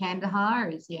Kandahar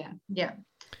is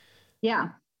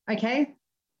Okay,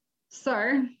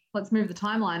 so. Let's move the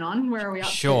timeline on. Where are we up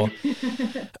to?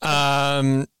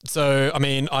 So, I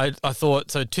mean, I thought,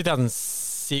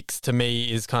 2006 to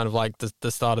me is kind of like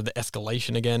the start of the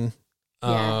escalation again.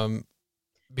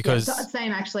 Because...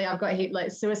 same, actually. I've got here,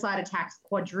 like, suicide attacks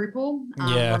quadruple,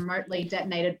 remotely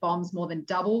detonated bombs more than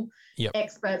double.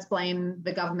 Experts blame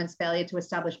the government's failure to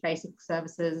establish basic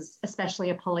services,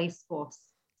 especially a police force.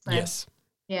 So, yes.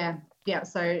 Yeah.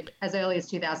 So as early as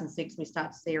 2006, we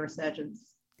start to see a resurgence.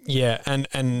 Yeah, and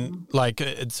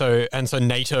so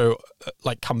NATO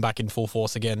like come back in full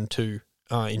force again too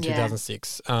in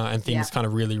 2006, and things kind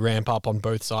of really ramp up on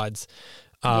both sides.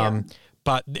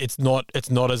 But it's not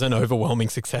as an overwhelming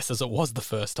success as it was the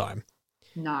first time.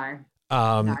 No.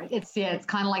 It's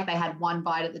kind of like they had one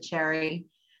bite at the cherry,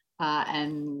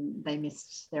 and they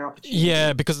missed their opportunity.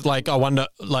 Yeah, because like I wonder,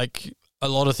 like a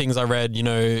lot of things I read,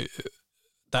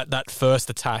 that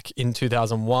first attack in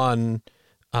 2001.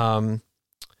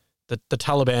 The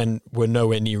Taliban were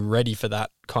nowhere near ready for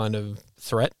that kind of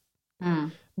threat.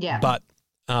 But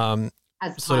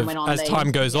as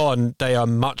time goes on, they are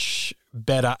much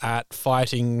better at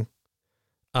fighting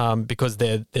because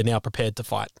they're now prepared to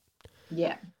fight.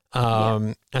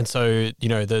 And so,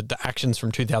 the actions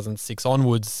from 2006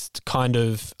 onwards kind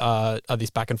of are this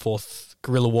back and forth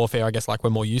guerrilla warfare, I guess, like we're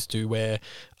more used to, where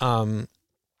all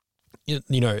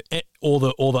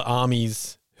the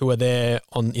armies who are there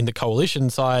in the coalition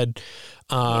side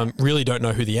really don't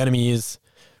know who the enemy is,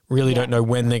 really don't know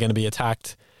when they're going to be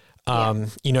attacked. They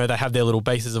have their little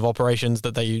bases of operations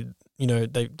that they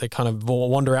kind of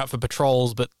wander out for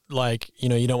patrols, but like,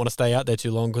 you don't want to stay out there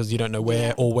too long because you don't know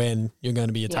where or when you're going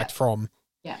to be attacked from.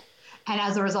 And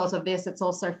as a result of this, it's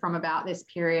also from about this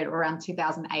period around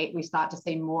 2008, we start to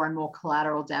see more and more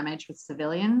collateral damage with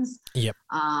civilians.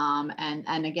 And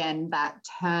again, that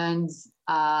turns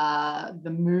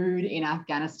the mood in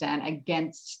Afghanistan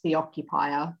against the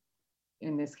occupier,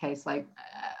 in this case, like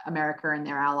America and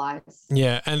their allies.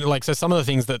 Yeah, and like so, some of the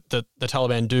things that the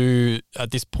Taliban do at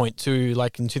this point too,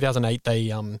 like in 2008,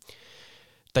 they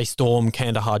storm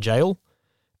Kandahar jail,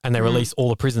 and they release all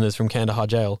the prisoners from Kandahar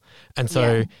jail, and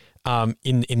so.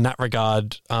 In that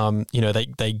regard,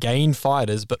 they gain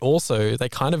fighters, but also they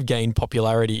kind of gain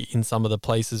popularity in some of the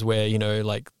places where,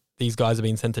 like these guys have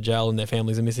been sent to jail and their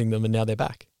families are missing them and now they're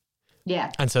back.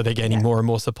 And so they're gaining more and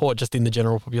more support just in the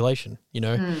general population,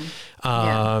 and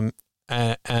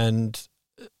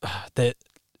that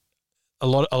a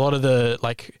lot of the,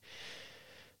 like,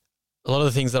 a lot of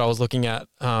the things that I was looking at,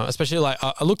 especially like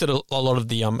I looked at a lot of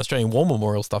the Australian War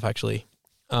Memorial stuff actually.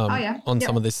 On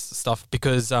some of this stuff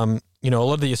because a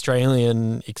lot of the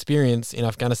Australian experience in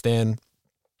Afghanistan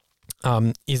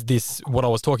is this what I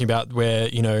was talking about, where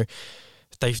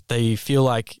they feel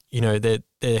like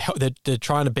they're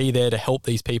trying to be there to help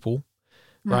these people,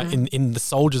 right? In the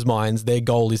soldiers' minds, their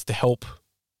goal is to help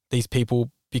these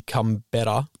people become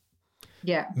better.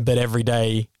 Yeah. But every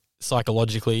day,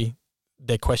 psychologically,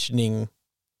 they're questioning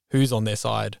who's on their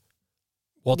side,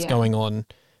 what's going on.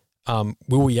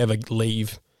 Will we ever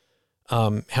leave?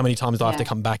 How many times do I have to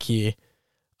come back here?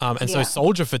 So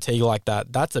soldier fatigue like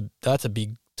that's a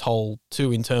big toll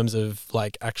too in terms of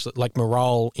like actually like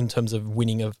morale in terms of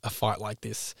winning a fight like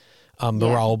this.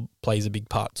 Morale plays a big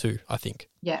part too, I think.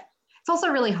 Yeah. It's also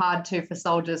really hard too for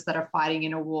soldiers that are fighting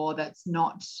in a war that's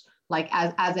not like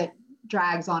as it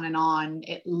drags on and on,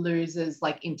 it loses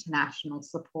like international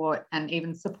support and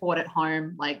even support at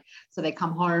home. Like, so they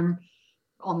come home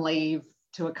on leave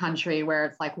to a country where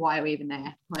it's like, why are we even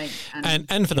there? Like,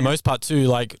 and for the most part too,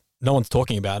 like no one's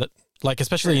talking about it. Like,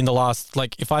 especially in the last,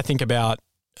 like if I think about,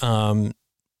 so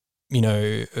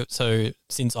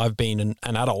since I've been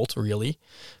an adult really,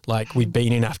 like we've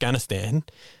been in Afghanistan.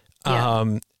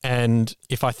 And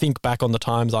if I think back on the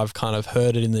times I've kind of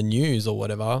heard it in the news or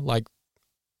whatever, like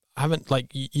I haven't, like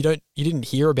you didn't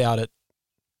hear about it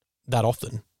that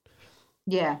often.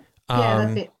 Yeah.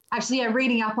 That's it. Actually,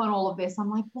 reading up on all of this,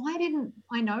 I'm like, why didn't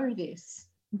I know this?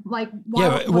 Like,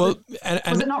 why, was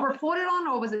it not reported on,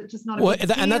 or was it just not a big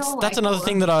deal? And that's another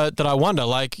thing that I wonder.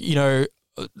 Like, I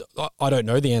don't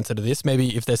know the answer to this.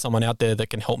 Maybe if there's someone out there that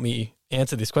can help me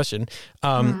answer this question,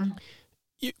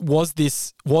 was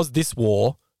this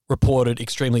war reported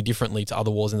extremely differently to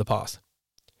other wars in the past?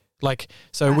 Like,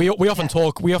 so we often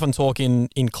talk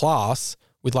in class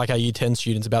with like our Year 10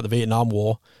 students about the Vietnam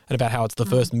War and about how it's the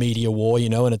first media war,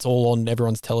 and it's all on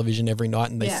everyone's television every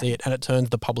night and they see it and it turns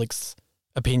the public's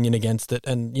opinion against it.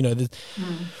 And,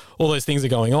 all those things are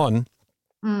going on.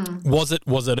 Was it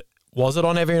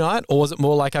on every night, or was it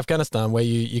more like Afghanistan where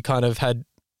you kind of had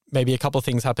maybe a couple of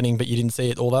things happening, but you didn't see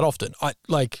it all that often?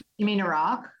 You mean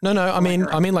Iraq? No, I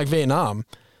mean like Vietnam.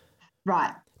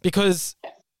 Right. Because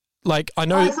like, I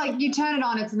know it's like you turn it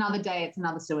on, it's another day, it's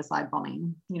another suicide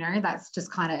bombing, that's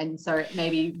just kind of, and so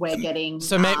maybe we're getting.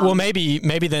 So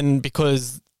maybe then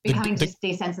because becoming just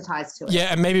desensitized to it. Yeah.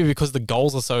 And maybe because the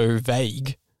goals are so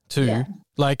vague too. Yeah.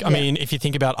 Like, I mean, if you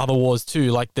think about other wars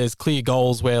too, like there's clear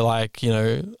goals where like,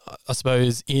 I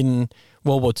suppose in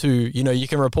World War II, you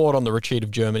can report on the retreat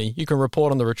of Germany. You can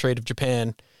report on the retreat of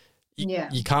Japan.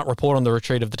 You can't report on the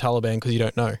retreat of the Taliban because you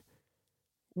don't know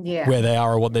where they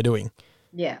are or what they're doing.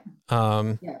 Yeah.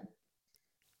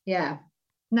 Yeah.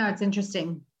 No, it's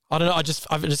interesting. I don't know. I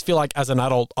just feel like as an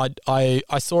adult, I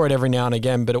saw it every now and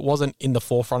again, but it wasn't in the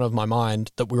forefront of my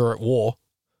mind that we were at war.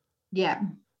 Yeah.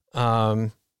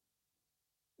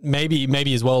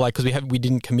 Maybe as well, like because we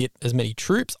didn't commit as many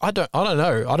troops. I don't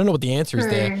know. I don't know what the answer is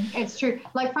there. It's true.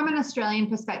 Like from an Australian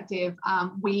perspective,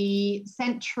 we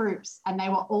sent troops, and they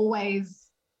were always.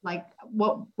 Like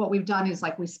what we've done is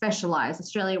like we specialize.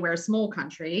 Australia, we're a small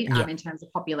country in terms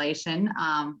of population.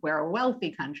 We're a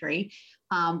wealthy country.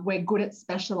 We're good at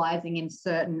specializing in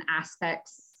certain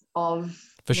aspects of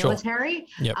military.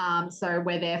 Sure. Yep. So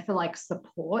we're there for like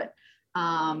support.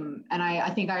 And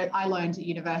I think I learned at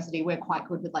university we're quite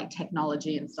good with like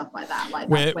technology and stuff like that. Like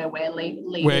that's where we're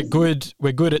leaders.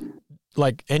 We're good at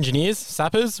like engineers,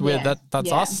 sappers,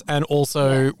 that's us, and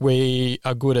also we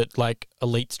are good at like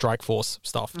elite strike force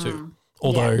stuff too.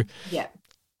 Although,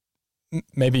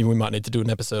 maybe we might need to do an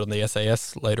episode on the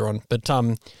SAS later on. But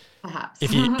perhaps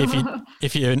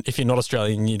if you're not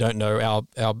Australian, you don't know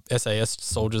our SAS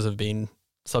soldiers have been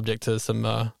subject to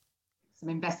some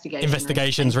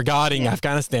investigations regarding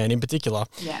Afghanistan in particular.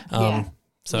 And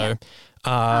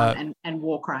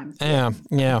war crimes. Yeah.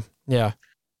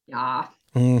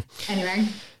 Anyway,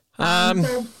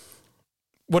 so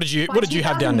what did you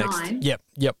have down next? Yep.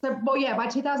 So, by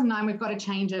 2009, we've got a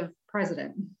change of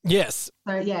president. Yes.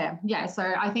 So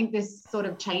So I think this sort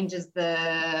of changes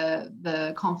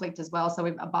the conflict as well. So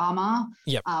Obama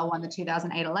won the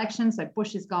 2008 election. So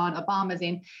Bush is gone, Obama's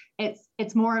in.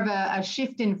 It's more of a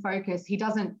shift in focus. He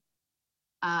doesn't,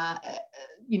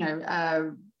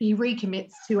 he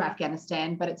recommits to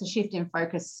Afghanistan, but it's a shift in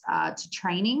focus to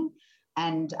training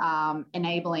and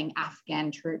enabling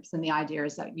Afghan troops. And the idea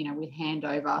is that, we hand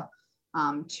over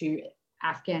to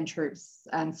Afghan troops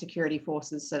and security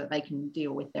forces so that they can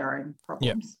deal with their own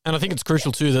problems. Yeah. And I think it's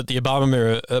crucial too that the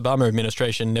Obama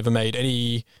administration never made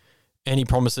any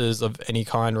promises of any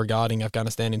kind regarding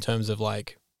Afghanistan in terms of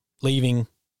like leaving,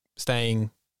 staying,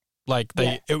 Like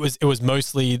it was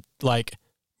mostly like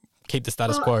keep the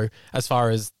status quo as far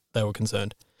as they were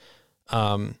concerned,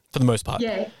 for the most part.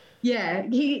 Yeah.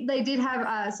 They did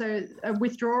have so a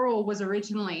withdrawal was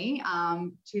originally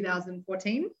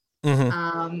 2014.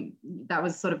 That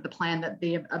was sort of the plan that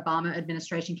the Obama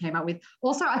administration came up with.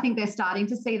 Also, I think they're starting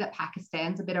to see that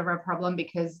Pakistan's a bit of a problem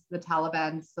because the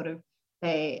Taliban sort of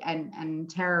and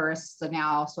terrorists are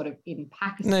now sort of in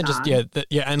Pakistan. And they're just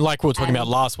and like we were talking about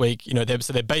last week, you know,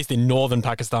 they're based in northern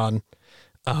Pakistan,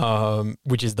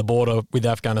 which is the border with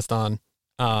Afghanistan.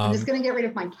 I'm just going to get rid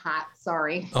of my cat.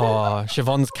 Sorry. Oh,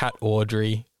 Siobhan's cat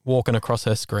Audrey walking across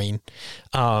her screen,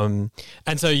 and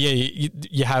so you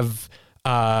have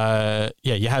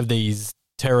these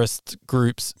terrorist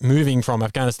groups moving from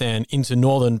Afghanistan into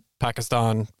northern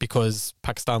Pakistan because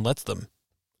Pakistan lets them,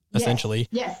 essentially.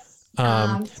 Yes. So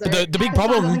the big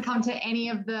problem doesn't come to any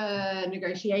of the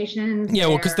negotiations. Yeah,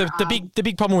 well, because the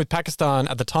big problem with Pakistan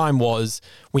at the time was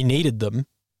we needed them,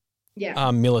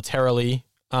 militarily,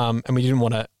 and we didn't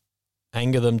want to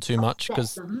anger them too much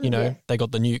because they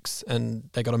got the nukes and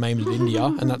they got them aimed at India,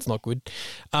 and that's not good.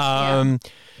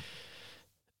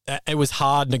 It was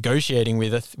hard negotiating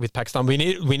with Pakistan. We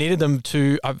needed them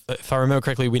to, if I remember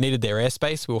correctly, we needed their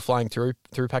airspace. We were flying through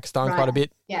Pakistan quite a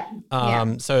bit.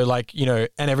 So like, you know,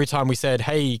 and every time we said,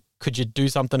 hey, could you do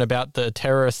something about the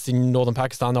terrorists in northern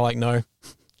Pakistan? They're like, no.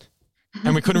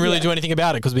 And we couldn't really do anything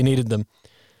about it because we needed them.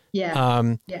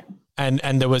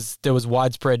 And there was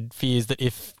widespread fears that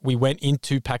if we went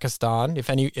into Pakistan, if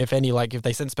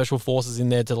they sent special forces in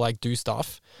there to like do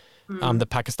stuff, that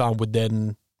Pakistan would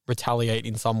then retaliate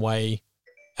in some way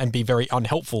and be very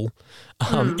unhelpful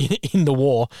in the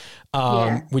war,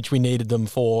 which we needed them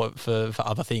for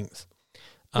other things.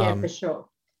 For sure.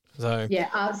 So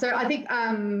so I think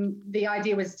the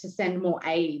idea was to send more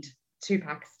aid to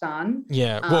Pakistan.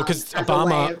 Well, because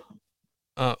Obama.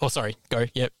 Sorry, go.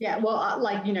 Yep.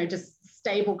 Like, you know, just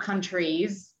stable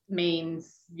countries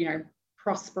means, you know,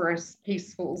 prosperous,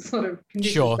 peaceful sort of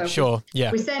conditions. Sure.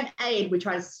 We send aid, we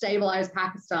try to stabilize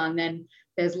Pakistan, then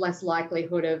there's less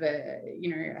likelihood of a,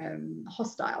 you know,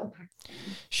 hostile Pakistan.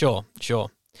 Sure.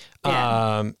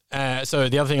 So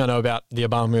the other thing I know about the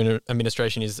Obama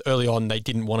administration is early on they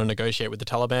didn't want to negotiate with the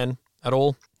Taliban at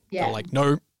all. They're like,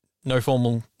 no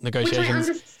formal negotiations.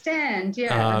 Which I understand,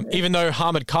 even though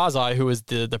Hamid Karzai, who was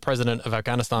the president of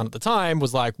Afghanistan at the time,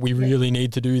 was like, we really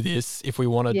need to do this if we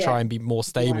want to try and be more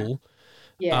stable.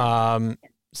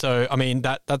 So, I mean,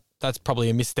 that's probably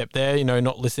a misstep there, you know,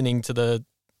 not listening to the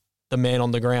man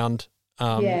on the ground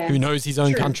who knows his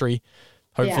own country,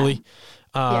 hopefully.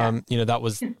 You know, that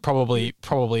was probably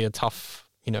a tough,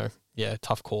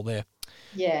 tough call there.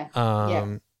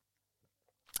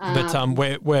 But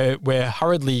we're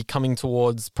hurriedly coming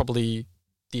towards probably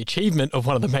the achievement of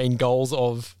one of the main goals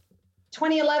of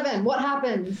 2011. What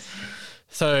happens?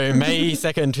 So May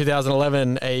 2nd,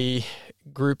 2011, a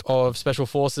group of special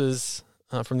forces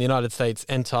from the United States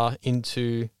enter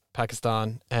into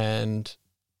Pakistan and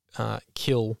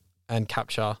kill and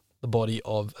capture the body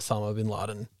of Osama bin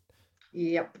Laden.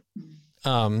 Yep.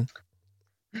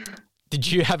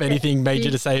 Did you have anything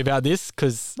major to say about this?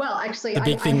 Because actually, I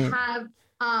have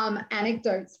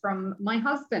anecdotes from my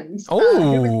husband, who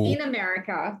was in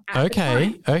America at the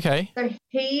time. Okay. So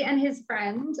he and his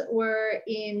friend were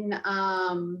in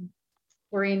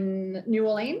New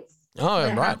Orleans. Oh,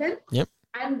 right. Happened, yep.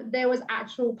 And there was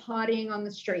actual partying on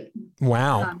the street.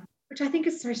 Wow. Which I think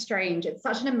is so strange. It's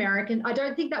such an American. I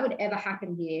don't think that would ever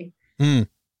happen here. Do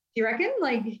you reckon?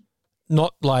 Like,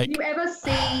 not like. Do you ever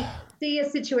see a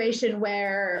situation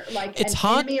where like it's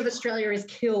an enemy of Australia is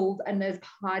killed and there's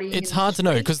partying? It's hard to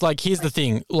know because like here's the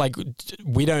thing. Like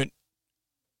we don't.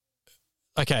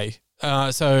 Okay.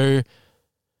 So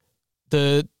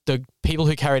the people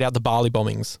who carried out the Bali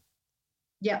bombings.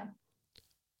 Yeah.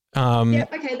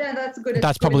 Okay, that's a good.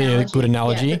 That's probably a good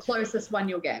analogy. Yeah, the closest one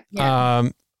you'll get. Yeah.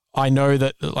 I know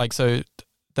that like so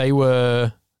they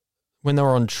were when they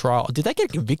were on trial. Did they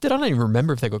get convicted? I don't even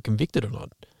remember if they got convicted or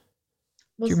not.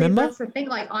 Well, do you remember? That's the thing.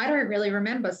 Like I don't really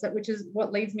remember, so which is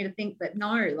what leads me to think that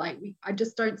no, like I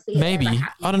just don't see. Maybe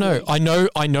I don't know.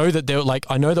 I know that they're like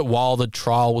I know that while the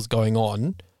trial was going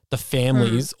on, the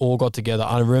families all got together.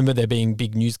 I remember there being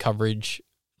big news coverage,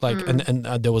 like and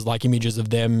there was like images of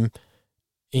them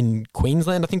in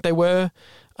Queensland, I think they were,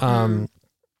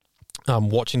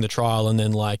 watching the trial and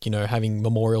then like, you know, having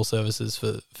memorial services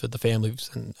for the families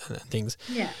and things.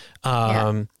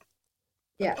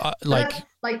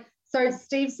 So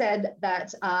Steve said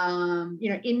that, you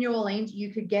know, in New Orleans,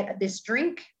 you could get this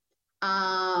drink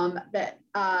that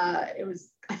I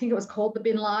think it was called the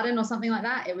Bin Laden or something like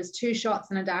that. It was 2 shots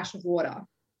and a dash of water.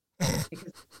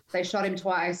 because they shot him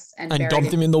twice and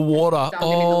dumped him in the water. Dumped him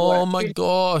in the water. Oh my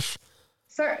gosh.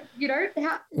 So, you know,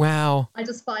 Wow. I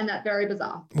just find that very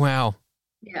bizarre. Wow.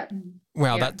 Yeah.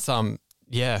 Wow, Yeah. that's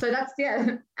yeah. So that's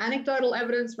anecdotal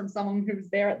evidence from someone who was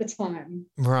there at the time.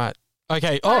 Right.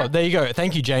 Okay. Oh, there you go.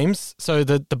 Thank you, James. So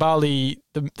the Bali,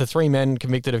 the 3 men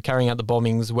convicted of carrying out the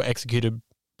bombings were executed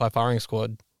by firing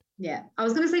squad. Yeah. I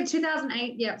was going to say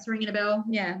 2008. Yeah, it's ringing a bell.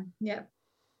 Yeah. Yeah.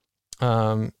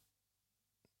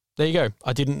 There you go.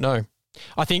 I didn't know.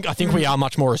 I think we are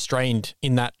much more restrained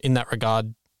in that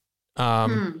regard.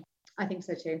 I think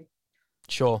so too.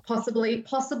 Sure. Possibly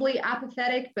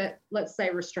apathetic, but let's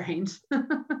say restrained.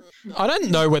 I don't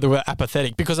know whether we're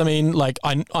apathetic because I mean, like,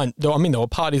 I mean, there were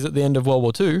parties at the end of World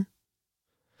War II.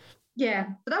 Yeah,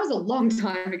 but that was a long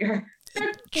time ago.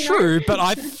 True,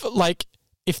 but like,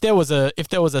 if there was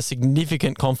a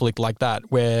significant conflict like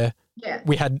that where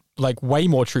we had like way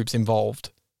more troops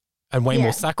involved and way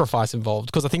more sacrifice involved,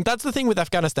 because I think that's the thing with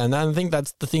Afghanistan, and I think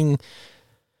that's the thing.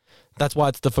 That's why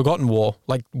it's the forgotten war.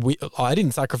 Like I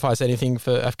didn't sacrifice anything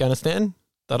for Afghanistan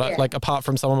I like apart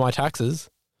from some of my taxes.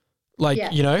 Like,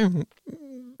 you know.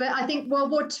 But I think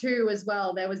World War II as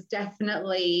well, there was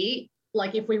definitely,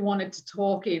 like, if we wanted to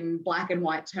talk in black and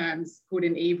white terms, good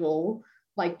and evil,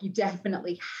 like you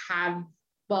definitely have,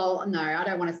 well, no, I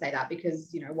don't want to say that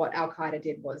because, you know, what Al-Qaeda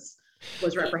did was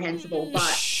reprehensible,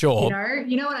 but sure.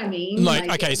 you know what I mean? Like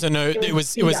okay, so no, it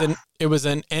was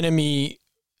an enemy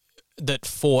that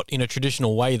fought in a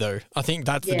traditional way, though. I think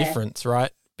that's the difference,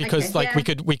 right? Because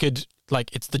we could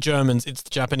like, it's the Germans, it's the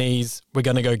Japanese, we're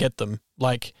going to go get them.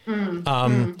 Like,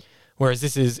 whereas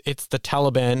it's the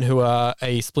Taliban, who are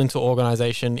a splinter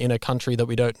organization in a country that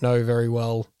we don't know very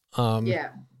well. In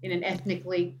an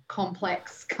ethnically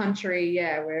complex country,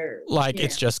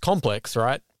 it's just complex,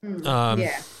 right?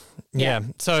 Yeah.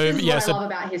 So this is what I love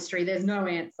about history. There's no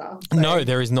answer. So. No,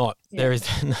 there is not. Yeah. There is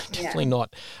definitely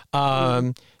not.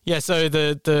 So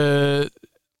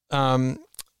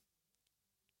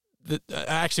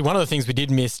actually one of the things we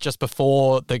did miss just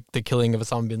before the killing of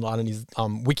Osama bin Laden is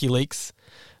WikiLeaks.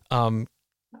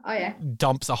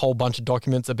 Dumps a whole bunch of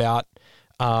documents about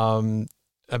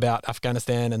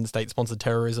Afghanistan and state-sponsored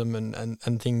terrorism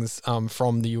and things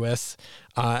from the US,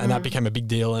 and that became a big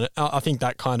deal. And I think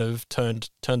that kind of turned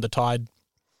the tide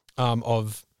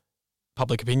of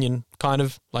public opinion, kind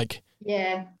of like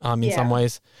in some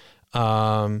ways.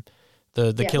 The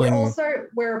killing.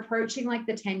 We're approaching like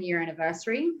the 10-year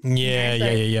anniversary.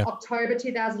 Yeah. October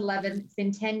 2011. It's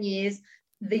been 10 years.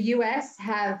 The US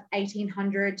have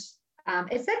 1,800.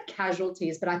 It said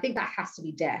casualties, but I think that has to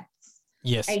be deaths.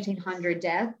 Yes. 1,800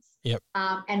 deaths. Yep.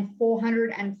 And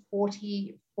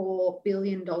 $444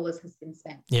 billion has been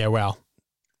spent. Yeah, wow.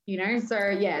 You know, so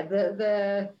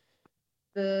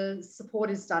the support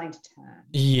is starting to turn.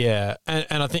 Yeah.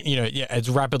 And I think, you know, it's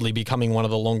rapidly becoming one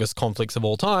of the longest conflicts of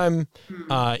all time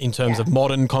in terms of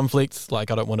modern conflicts. Like,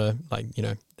 I don't want to, like, you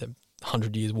know, the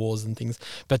 100 years wars and things,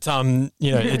 but you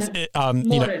know,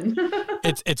 you know,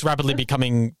 it's rapidly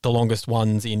becoming the longest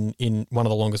ones in one of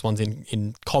the longest ones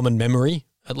in common memory,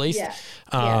 at least.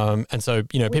 And so,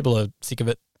 you know, people are sick of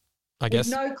it, I guess.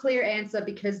 There's no clear answer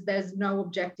because there's no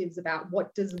objectives about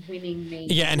what does winning mean.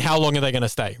 Yeah, and how long are they going to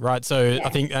stay, right? So I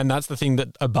think, and that's the thing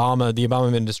that the Obama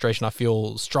administration, I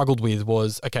feel, struggled with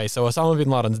was, okay, so Osama bin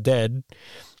Laden's dead.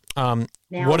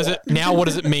 What does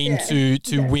it mean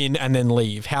to win and then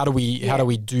leave? How do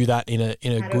we do that in a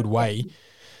good way?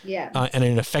 And in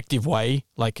an effective way?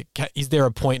 Like, is there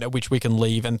a point at which we can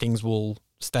leave and things will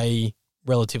stay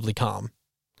relatively calm?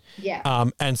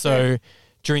 And so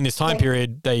during this time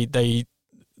period, they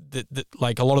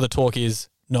like, a lot of the talk is,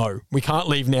 no, we can't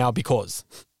leave now because.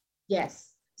 Yes.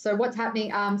 So what's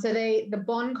happening? So the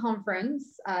Bonn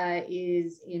conference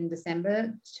is in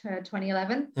December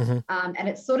 2011, and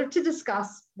it's sort of to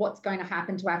discuss what's going to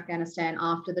happen to Afghanistan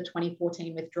after the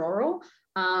 2014 withdrawal,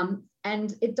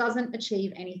 and it doesn't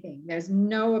achieve anything. There's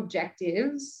no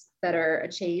objectives that are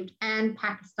achieved, and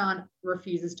Pakistan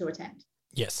refuses to attend.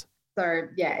 Yes. So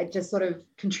it just sort of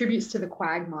contributes to the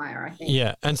quagmire, I think.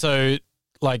 Yeah, and so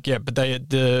but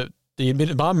the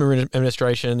Obama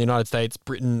administration, the United States,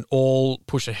 Britain, all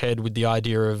push ahead with the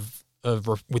idea of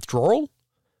withdrawal.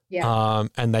 Yeah.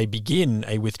 And they begin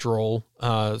a withdrawal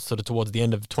sort of towards the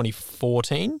end of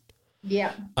 2014.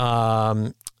 Yeah.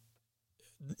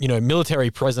 You know, military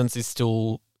presence is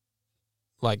still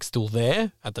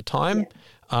there at the time.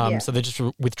 So they're just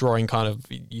withdrawing kind of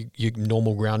your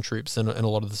normal ground troops and a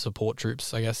lot of the support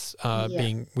troops, I guess,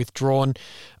 being withdrawn.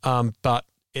 But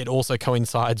it also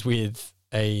coincides with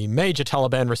a major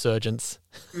Taliban resurgence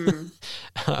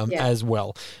as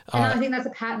well. And I think that's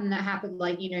a pattern that happened.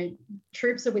 Like,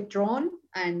 troops are withdrawn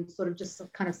and sort of just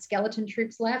kind of skeleton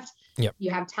troops left. Yep.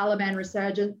 You have Taliban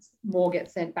resurgence, more get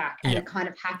sent back. And it kind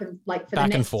of happens like for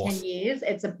back the next 10 years,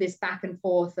 it's this back and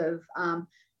forth of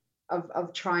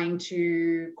trying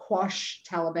to quash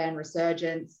Taliban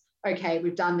resurgence. Okay,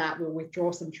 we've done that. We'll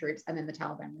withdraw some troops, and then the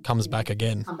Taliban comes back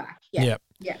again. Come back. Yeah.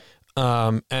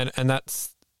 And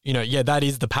that's that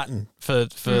is the pattern for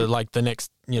like the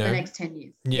next the next 10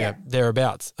 years. Yeah,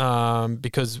 thereabouts.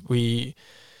 Because we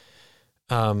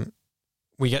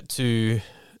get to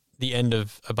the end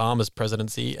of Obama's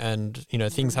presidency, and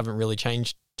things haven't really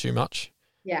changed too much.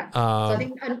 Yeah. So I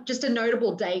think just a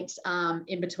notable date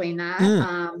in between that.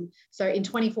 So in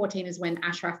 2014 is when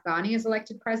Ashraf Ghani is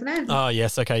elected president. Oh,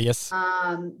 yes. Okay. Yes.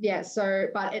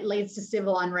 But it leads to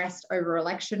civil unrest over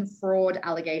election fraud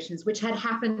allegations, which had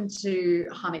happened to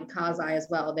Hamid Karzai as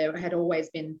well. There had always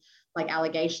been like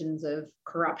allegations of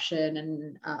corruption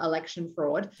and election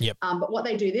fraud. Yep. But what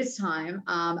they do this time,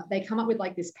 they come up with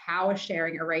like this power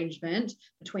sharing arrangement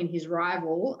between his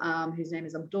rival, whose name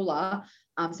is Abdullah.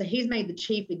 So he's made the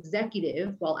chief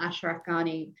executive while Ashraf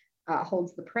Ghani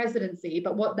holds the presidency.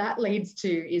 But what that leads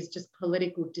to is just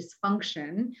political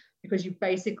dysfunction, because you've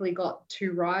basically got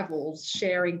two rivals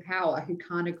sharing power who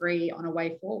can't agree on a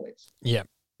way forward. Yeah.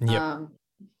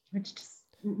 Which just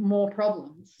more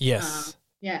problems. Yes.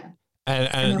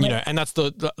 And that's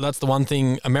the one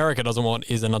thing America doesn't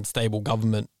want is an unstable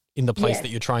government in the place that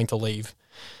you're trying to leave.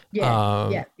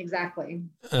 Yeah, exactly.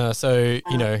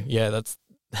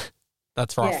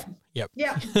 That's rough. Yeah.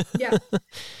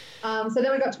 So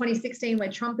then we got 2016 where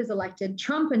Trump is elected.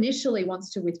 Trump initially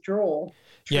wants to withdraw.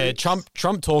 Yeah,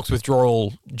 Trump talks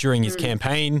withdrawal during his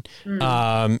campaign,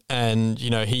 and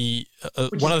he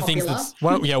one of the things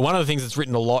that's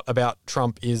written a lot about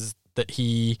Trump is that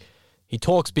he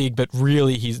talks big, but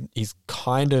really he's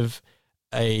kind of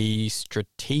a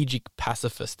strategic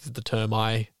pacifist is the term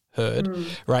I heard,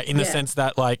 right? In the sense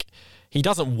that like he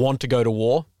doesn't want to go to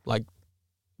war, like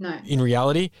in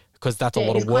reality, because that's a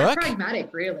lot of work. Quite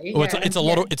pragmatic, really. Well, it's a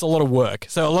lot of work.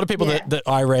 So a lot of people that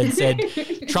I read said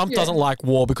Trump doesn't like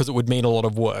war because it would mean a lot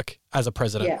of work as a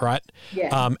president, right?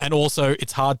 Yeah. And also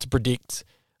it's hard to predict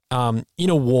in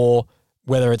a war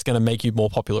whether it's going to make you more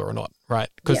popular or not, right?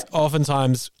 Because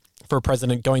oftentimes for a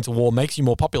president, going to war makes you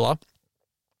more popular,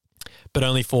 but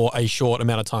only for a short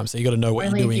amount of time. So you got to know what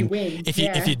you're doing. If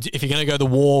you're going to go the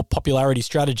war popularity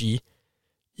strategy,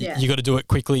 you got to do it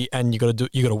quickly, and you got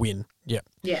to win.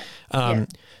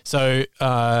 So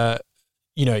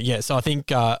So I think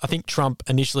Trump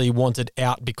initially wanted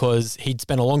out because he'd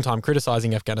spent a long time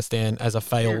criticizing Afghanistan as a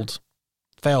failed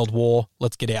war.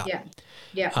 Let's get out.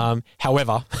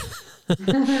 However,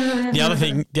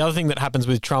 the other thing that happens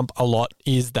with Trump a lot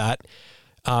is that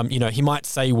he might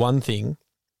say one thing.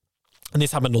 And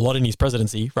this happened a lot in his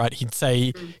presidency, right? He'd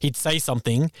say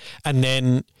something, and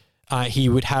then he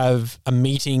would have a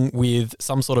meeting with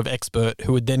some sort of expert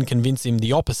who would then convince him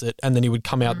the opposite, and then he would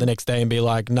come out the next day and be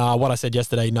like, "Nah, what I said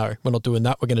yesterday, no, we're not doing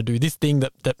that. We're going to do this thing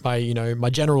that my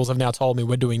generals have now told me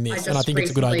we're doing this, and I think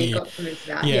it's a good idea."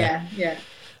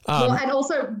 Well, and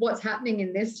also what's happening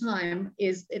in this time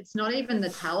is it's not even the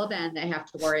Taliban they have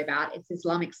to worry about; it's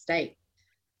Islamic State,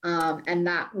 and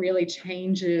that really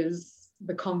changes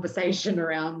the conversation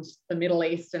around the Middle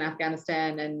East and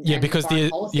Afghanistan because the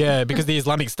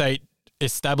Islamic State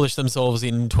established themselves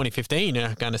in 2015 in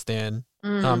Afghanistan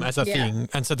as a thing,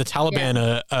 and so the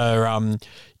Taliban are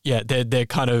they're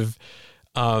kind of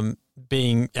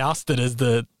being ousted as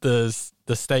the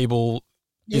stable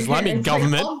Islamic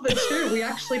government. Like, of the two, we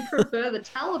actually prefer the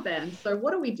Taliban. So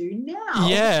what do we do now?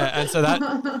 Yeah, and so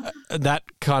that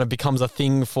kind of becomes a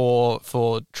thing for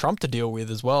Trump to deal with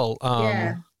as well.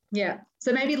 Yeah.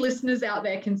 So maybe listeners out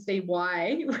there can see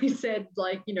why we said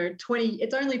 20,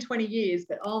 it's only 20 years,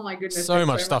 but oh my goodness. So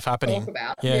much stuff happening.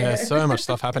 Yeah, so much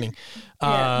stuff happening.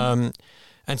 And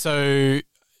so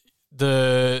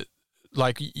you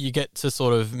get to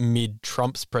sort of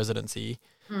mid-Trump's presidency.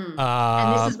 And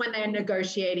this is when they're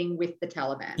negotiating with the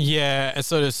Taliban. Yeah, and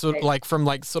sort of from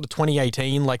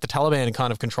 2018, the Taliban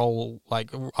kind of control, I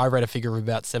read a figure of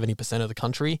about 70% of the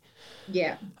country.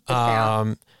 Yeah.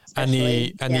 And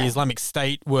the Islamic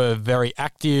State were very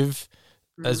active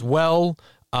as well.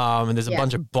 And there's a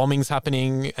bunch of bombings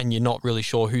happening, and you're not really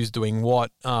sure who's doing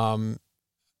what. Ghani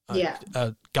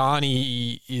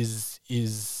is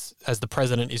as the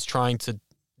president is trying to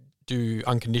do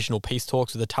unconditional peace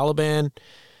talks with the Taliban.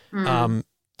 The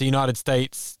United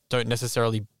States don't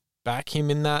necessarily back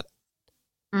him in that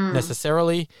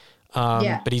necessarily,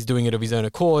 but he's doing it of his own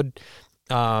accord.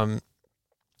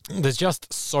 there's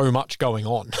just so much going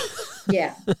on.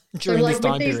 Yeah. During this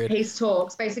time with these period. peace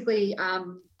talks, basically,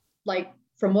 like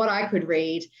from what I could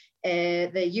read,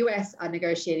 the US are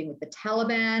negotiating with the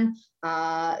Taliban.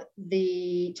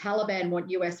 The Taliban want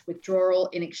US withdrawal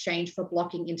in exchange for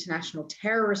blocking international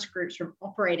terrorist groups from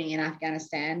operating in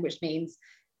Afghanistan, which means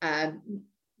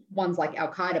ones like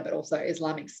Al Qaeda, but also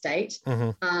Islamic State.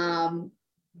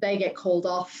 They get called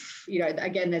off. You know,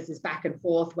 again, there's this back and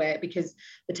forth where because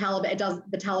the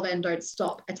Taliban don't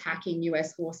stop attacking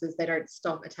US forces, they don't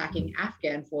stop attacking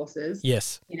Afghan forces.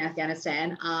 Yes. In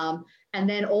Afghanistan. And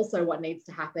then also what needs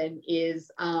to happen is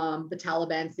the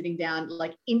Taliban sitting down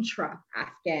like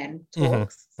intra-Afghan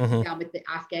talks, sitting down with the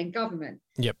Afghan government.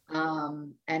 Yep.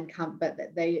 But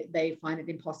they find it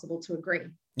impossible to agree.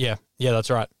 Yeah, that's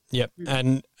right. Yep.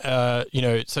 And so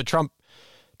Trump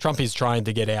is trying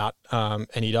to get out, and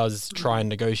he does try and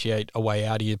negotiate a way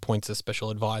out. He appoints a special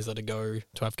advisor to go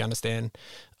to Afghanistan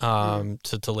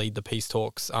to lead the peace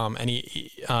talks. And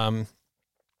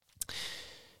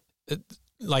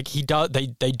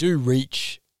they do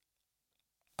reach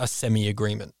a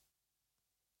semi-agreement.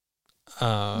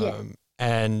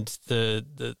 And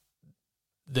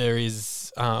there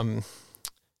is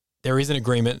an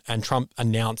agreement, and Trump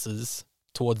announces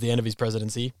towards the end of his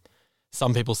presidency,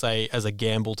 some people say as a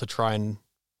gamble to try and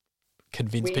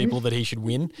convince people that he should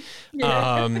win,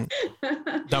 that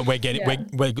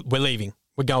we're leaving,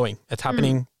 we're going, it's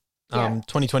happening.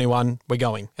 2021, we're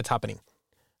going, it's happening.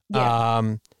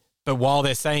 But while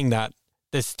they're saying that,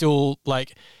 there's still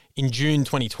like in June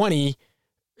 2020,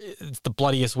 it's the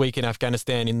bloodiest week in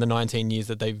Afghanistan in the 19 years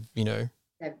that they've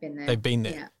been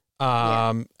there.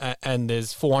 And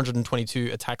there's 422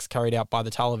 attacks carried out by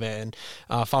the Taliban.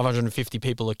 550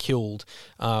 people are killed.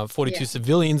 42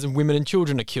 civilians and women and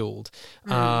children are killed.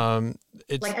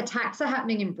 It's like attacks are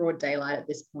happening in broad daylight at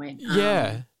this point.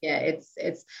 I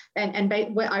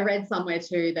read somewhere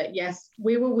too that yes,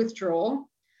 we will withdraw,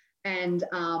 and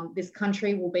this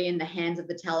country will be in the hands of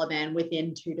the Taliban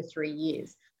within 2 to 3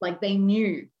 years. Like they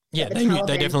knew. Yeah, they knew.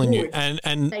 They definitely knew, and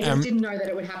they just didn't know that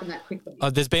it would happen that quickly.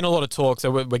 There's been a lot of talk. So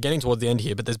we're getting towards the end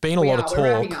here, but there's been a lot of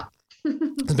talk.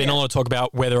 There's been a lot of talk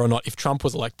about whether or not, if Trump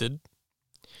was elected,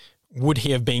 would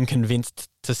he have been convinced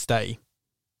to stay?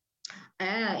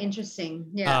 Interesting.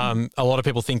 Yeah. A lot of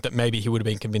people think that maybe he would have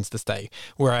been convinced to stay,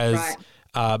 whereas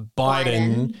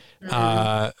Biden,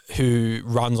 who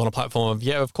runs on a platform of,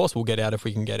 of course we'll get out if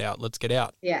we can get out. Let's get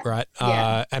out. Yeah. Right.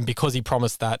 And because he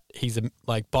promised that, he's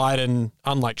Biden,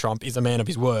 unlike Trump, is a man of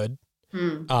his word.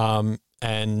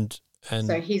 And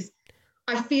so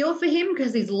I feel for him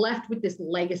because he's left with this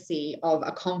legacy of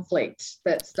a conflict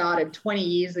that started 20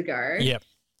 years ago. Yep.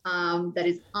 That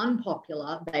is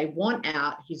unpopular. They want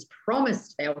out. He's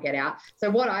promised they'll get out. So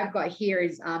what I've got here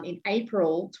is in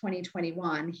April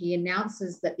 2021, he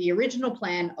announces that the original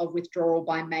plan of withdrawal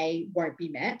by May won't be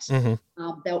met.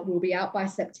 We'll be out by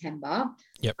September.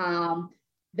 Yep.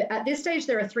 At this stage,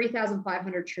 there are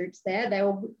 3,500 troops there. They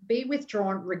will be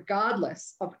withdrawn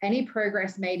regardless of any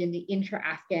progress made in the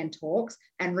intra-Afghan talks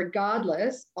and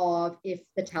regardless of if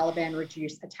the Taliban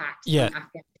reduce attacks on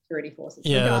Afghan security forces.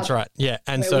 Yeah, that's right. Yeah,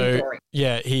 and so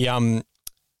he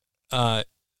I've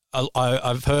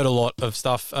heard a lot of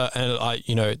stuff,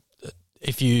 and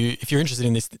if you're interested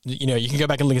in this, you can go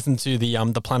back and listen to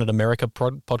the Planet America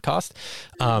podcast.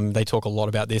 They talk a lot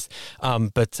about this,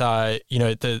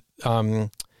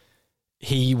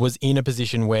 he was in a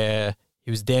position where he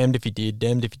was damned if he did,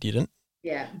 damned if he didn't.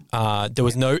 Yeah. There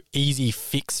was no easy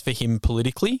fix for him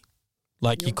politically.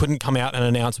 Like he couldn't come out and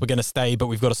announce we're going to stay, but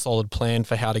we've got a solid plan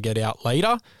for how to get out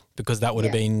later, because that would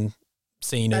have been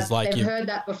seen as like they've heard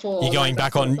that before. You're going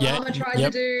back on. Obama tried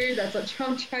to do. That's what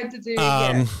Trump tried to do.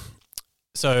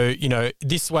 So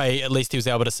this way, at least he was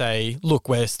able to say, "Look,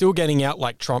 we're still getting out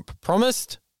like Trump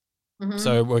promised."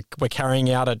 So we're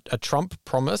carrying out a Trump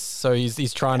promise. So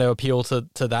he's trying to appeal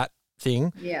to that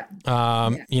thing. Yeah.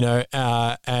 And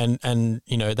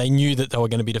they knew that they were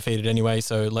going to be defeated anyway.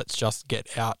 So let's just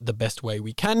get out the best way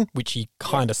we can, which he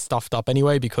kind of stuffed up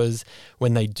anyway, because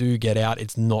when they do get out,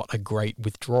 it's not a great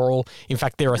withdrawal. In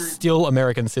fact, there are still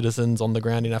American citizens on the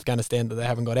ground in Afghanistan that they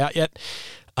haven't got out yet.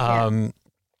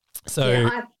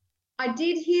 I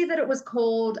did hear that it was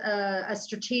called a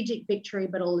strategic victory,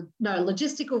 but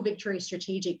logistical victory,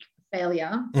 strategic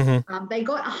failure. They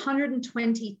got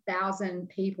 120,000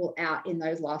 people out in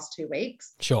those last 2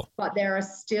 weeks. Sure. But there are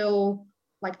still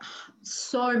like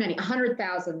so many,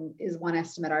 100,000 is one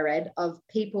estimate I read, of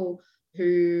people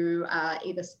who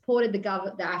either supported the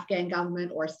Afghan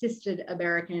government or assisted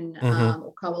American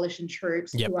or coalition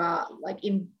troops who are like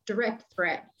in direct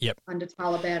threat under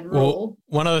Taliban rule. Well,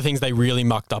 one of the things they really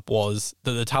mucked up was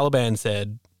that the Taliban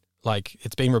said, like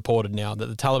it's been reported now that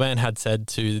the Taliban had said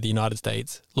to the United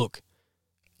States, look,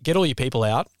 get all your people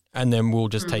out and then we'll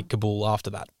just take Kabul after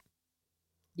that.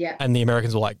 Yeah. And the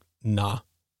Americans were like, nah,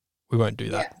 we won't do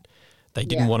that. Yeah. They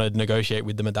didn't want to negotiate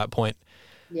with them at that point.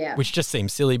 Yeah. Which just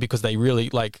seems silly because they really,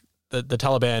 like, the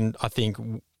Taliban, I think,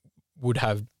 would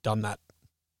have done that.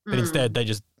 But instead, they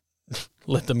just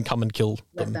let them come and kill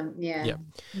them. Yeah.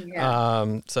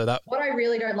 So that... What I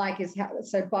really don't like is how...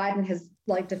 So Biden has,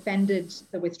 like, defended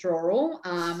the withdrawal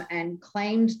and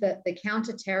claimed that the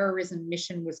counter-terrorism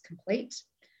mission was complete.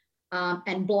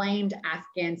 And blamed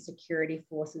Afghan security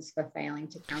forces for failing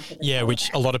to counter the Taliban.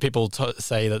 Which a lot of people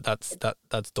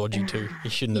that's dodgy too. You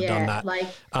shouldn't have done that. Like,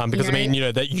 because I mean,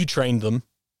 that you trained them.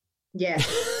 Yeah.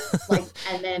 Like,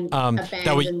 and then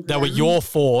abandoned they were your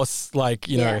force. Like,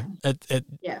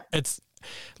 it's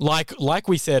like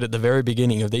we said at the very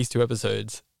beginning of these two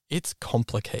episodes. It's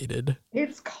complicated.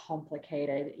 It's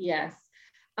complicated. Yes.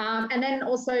 And then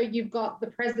also you've got the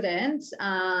president.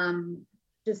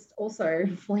 Just also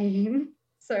fleeing.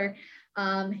 So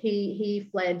he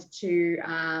fled to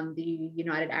the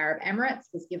United Arab Emirates,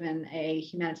 was given a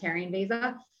humanitarian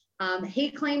visa.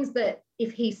 He claims that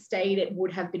if he stayed, it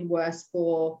would have been worse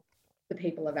for the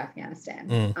people of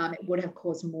Afghanistan. It would have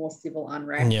caused more civil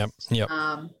unrest.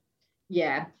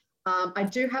 Yep. I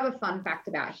do have a fun fact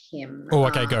about him. Oh,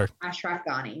 okay, go. Ashraf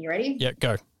Ghani. You ready? Yeah,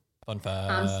 go. Fun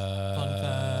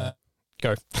fact.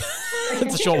 Go.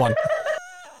 It's a short one.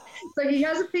 So he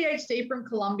has a PhD from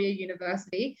Columbia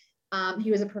University.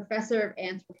 He was a professor of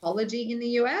anthropology in the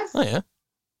US. Oh, yeah.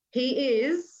 He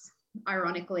is,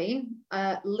 ironically,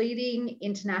 a leading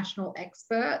international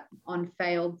expert on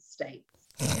failed states.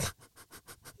 So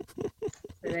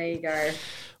there you go.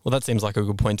 Well, that seems like a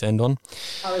good point to end on.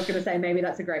 I was going to say maybe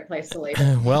that's a great place to leave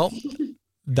it. Well,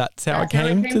 that's how I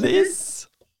came to this.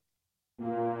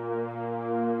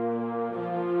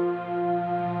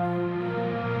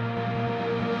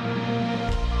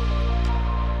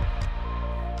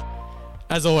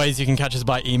 As always, you can catch us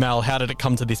by email,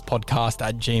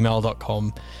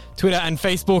 howdiditcometothispodcast@gmail.com. Twitter and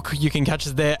Facebook, you can catch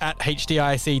us there at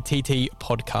HDICTT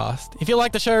Podcast. If you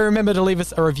like the show, remember to leave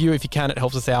us a review if you can. It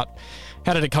helps us out.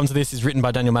 How Did It Come to This is written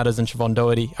by Daniel Matters and Siobhan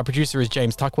Doherty. Our producer is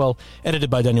James Tuckwell, edited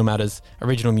by Daniel Matters.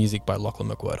 Original music by Lachlan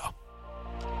McWhirter.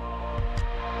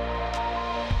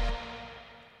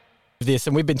 This,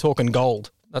 and we've been talking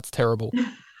gold. That's terrible.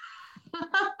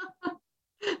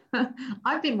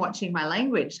 I've been watching my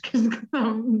language because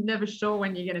I'm never sure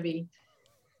when you're going to be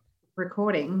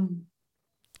recording.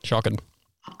 Shocking.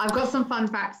 I've got some fun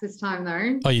facts this time,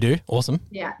 though. Oh, you do? Awesome.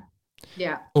 Yeah.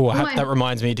 Oh, that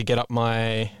reminds me to get up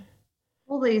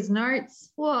all these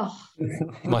notes. Whoa.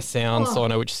 My sound, so I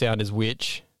know which sound is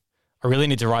which. I really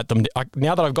need to write them.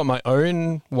 Now that I've got my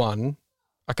own one,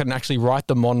 I can actually write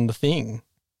them on the thing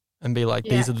and be like,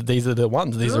 these are the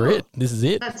ones. These are it. This is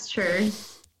it. That's true.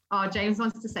 Oh, James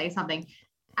wants to say something.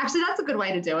 Actually, that's a good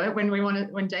way to do it.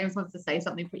 When James wants to say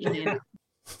something, put your name up.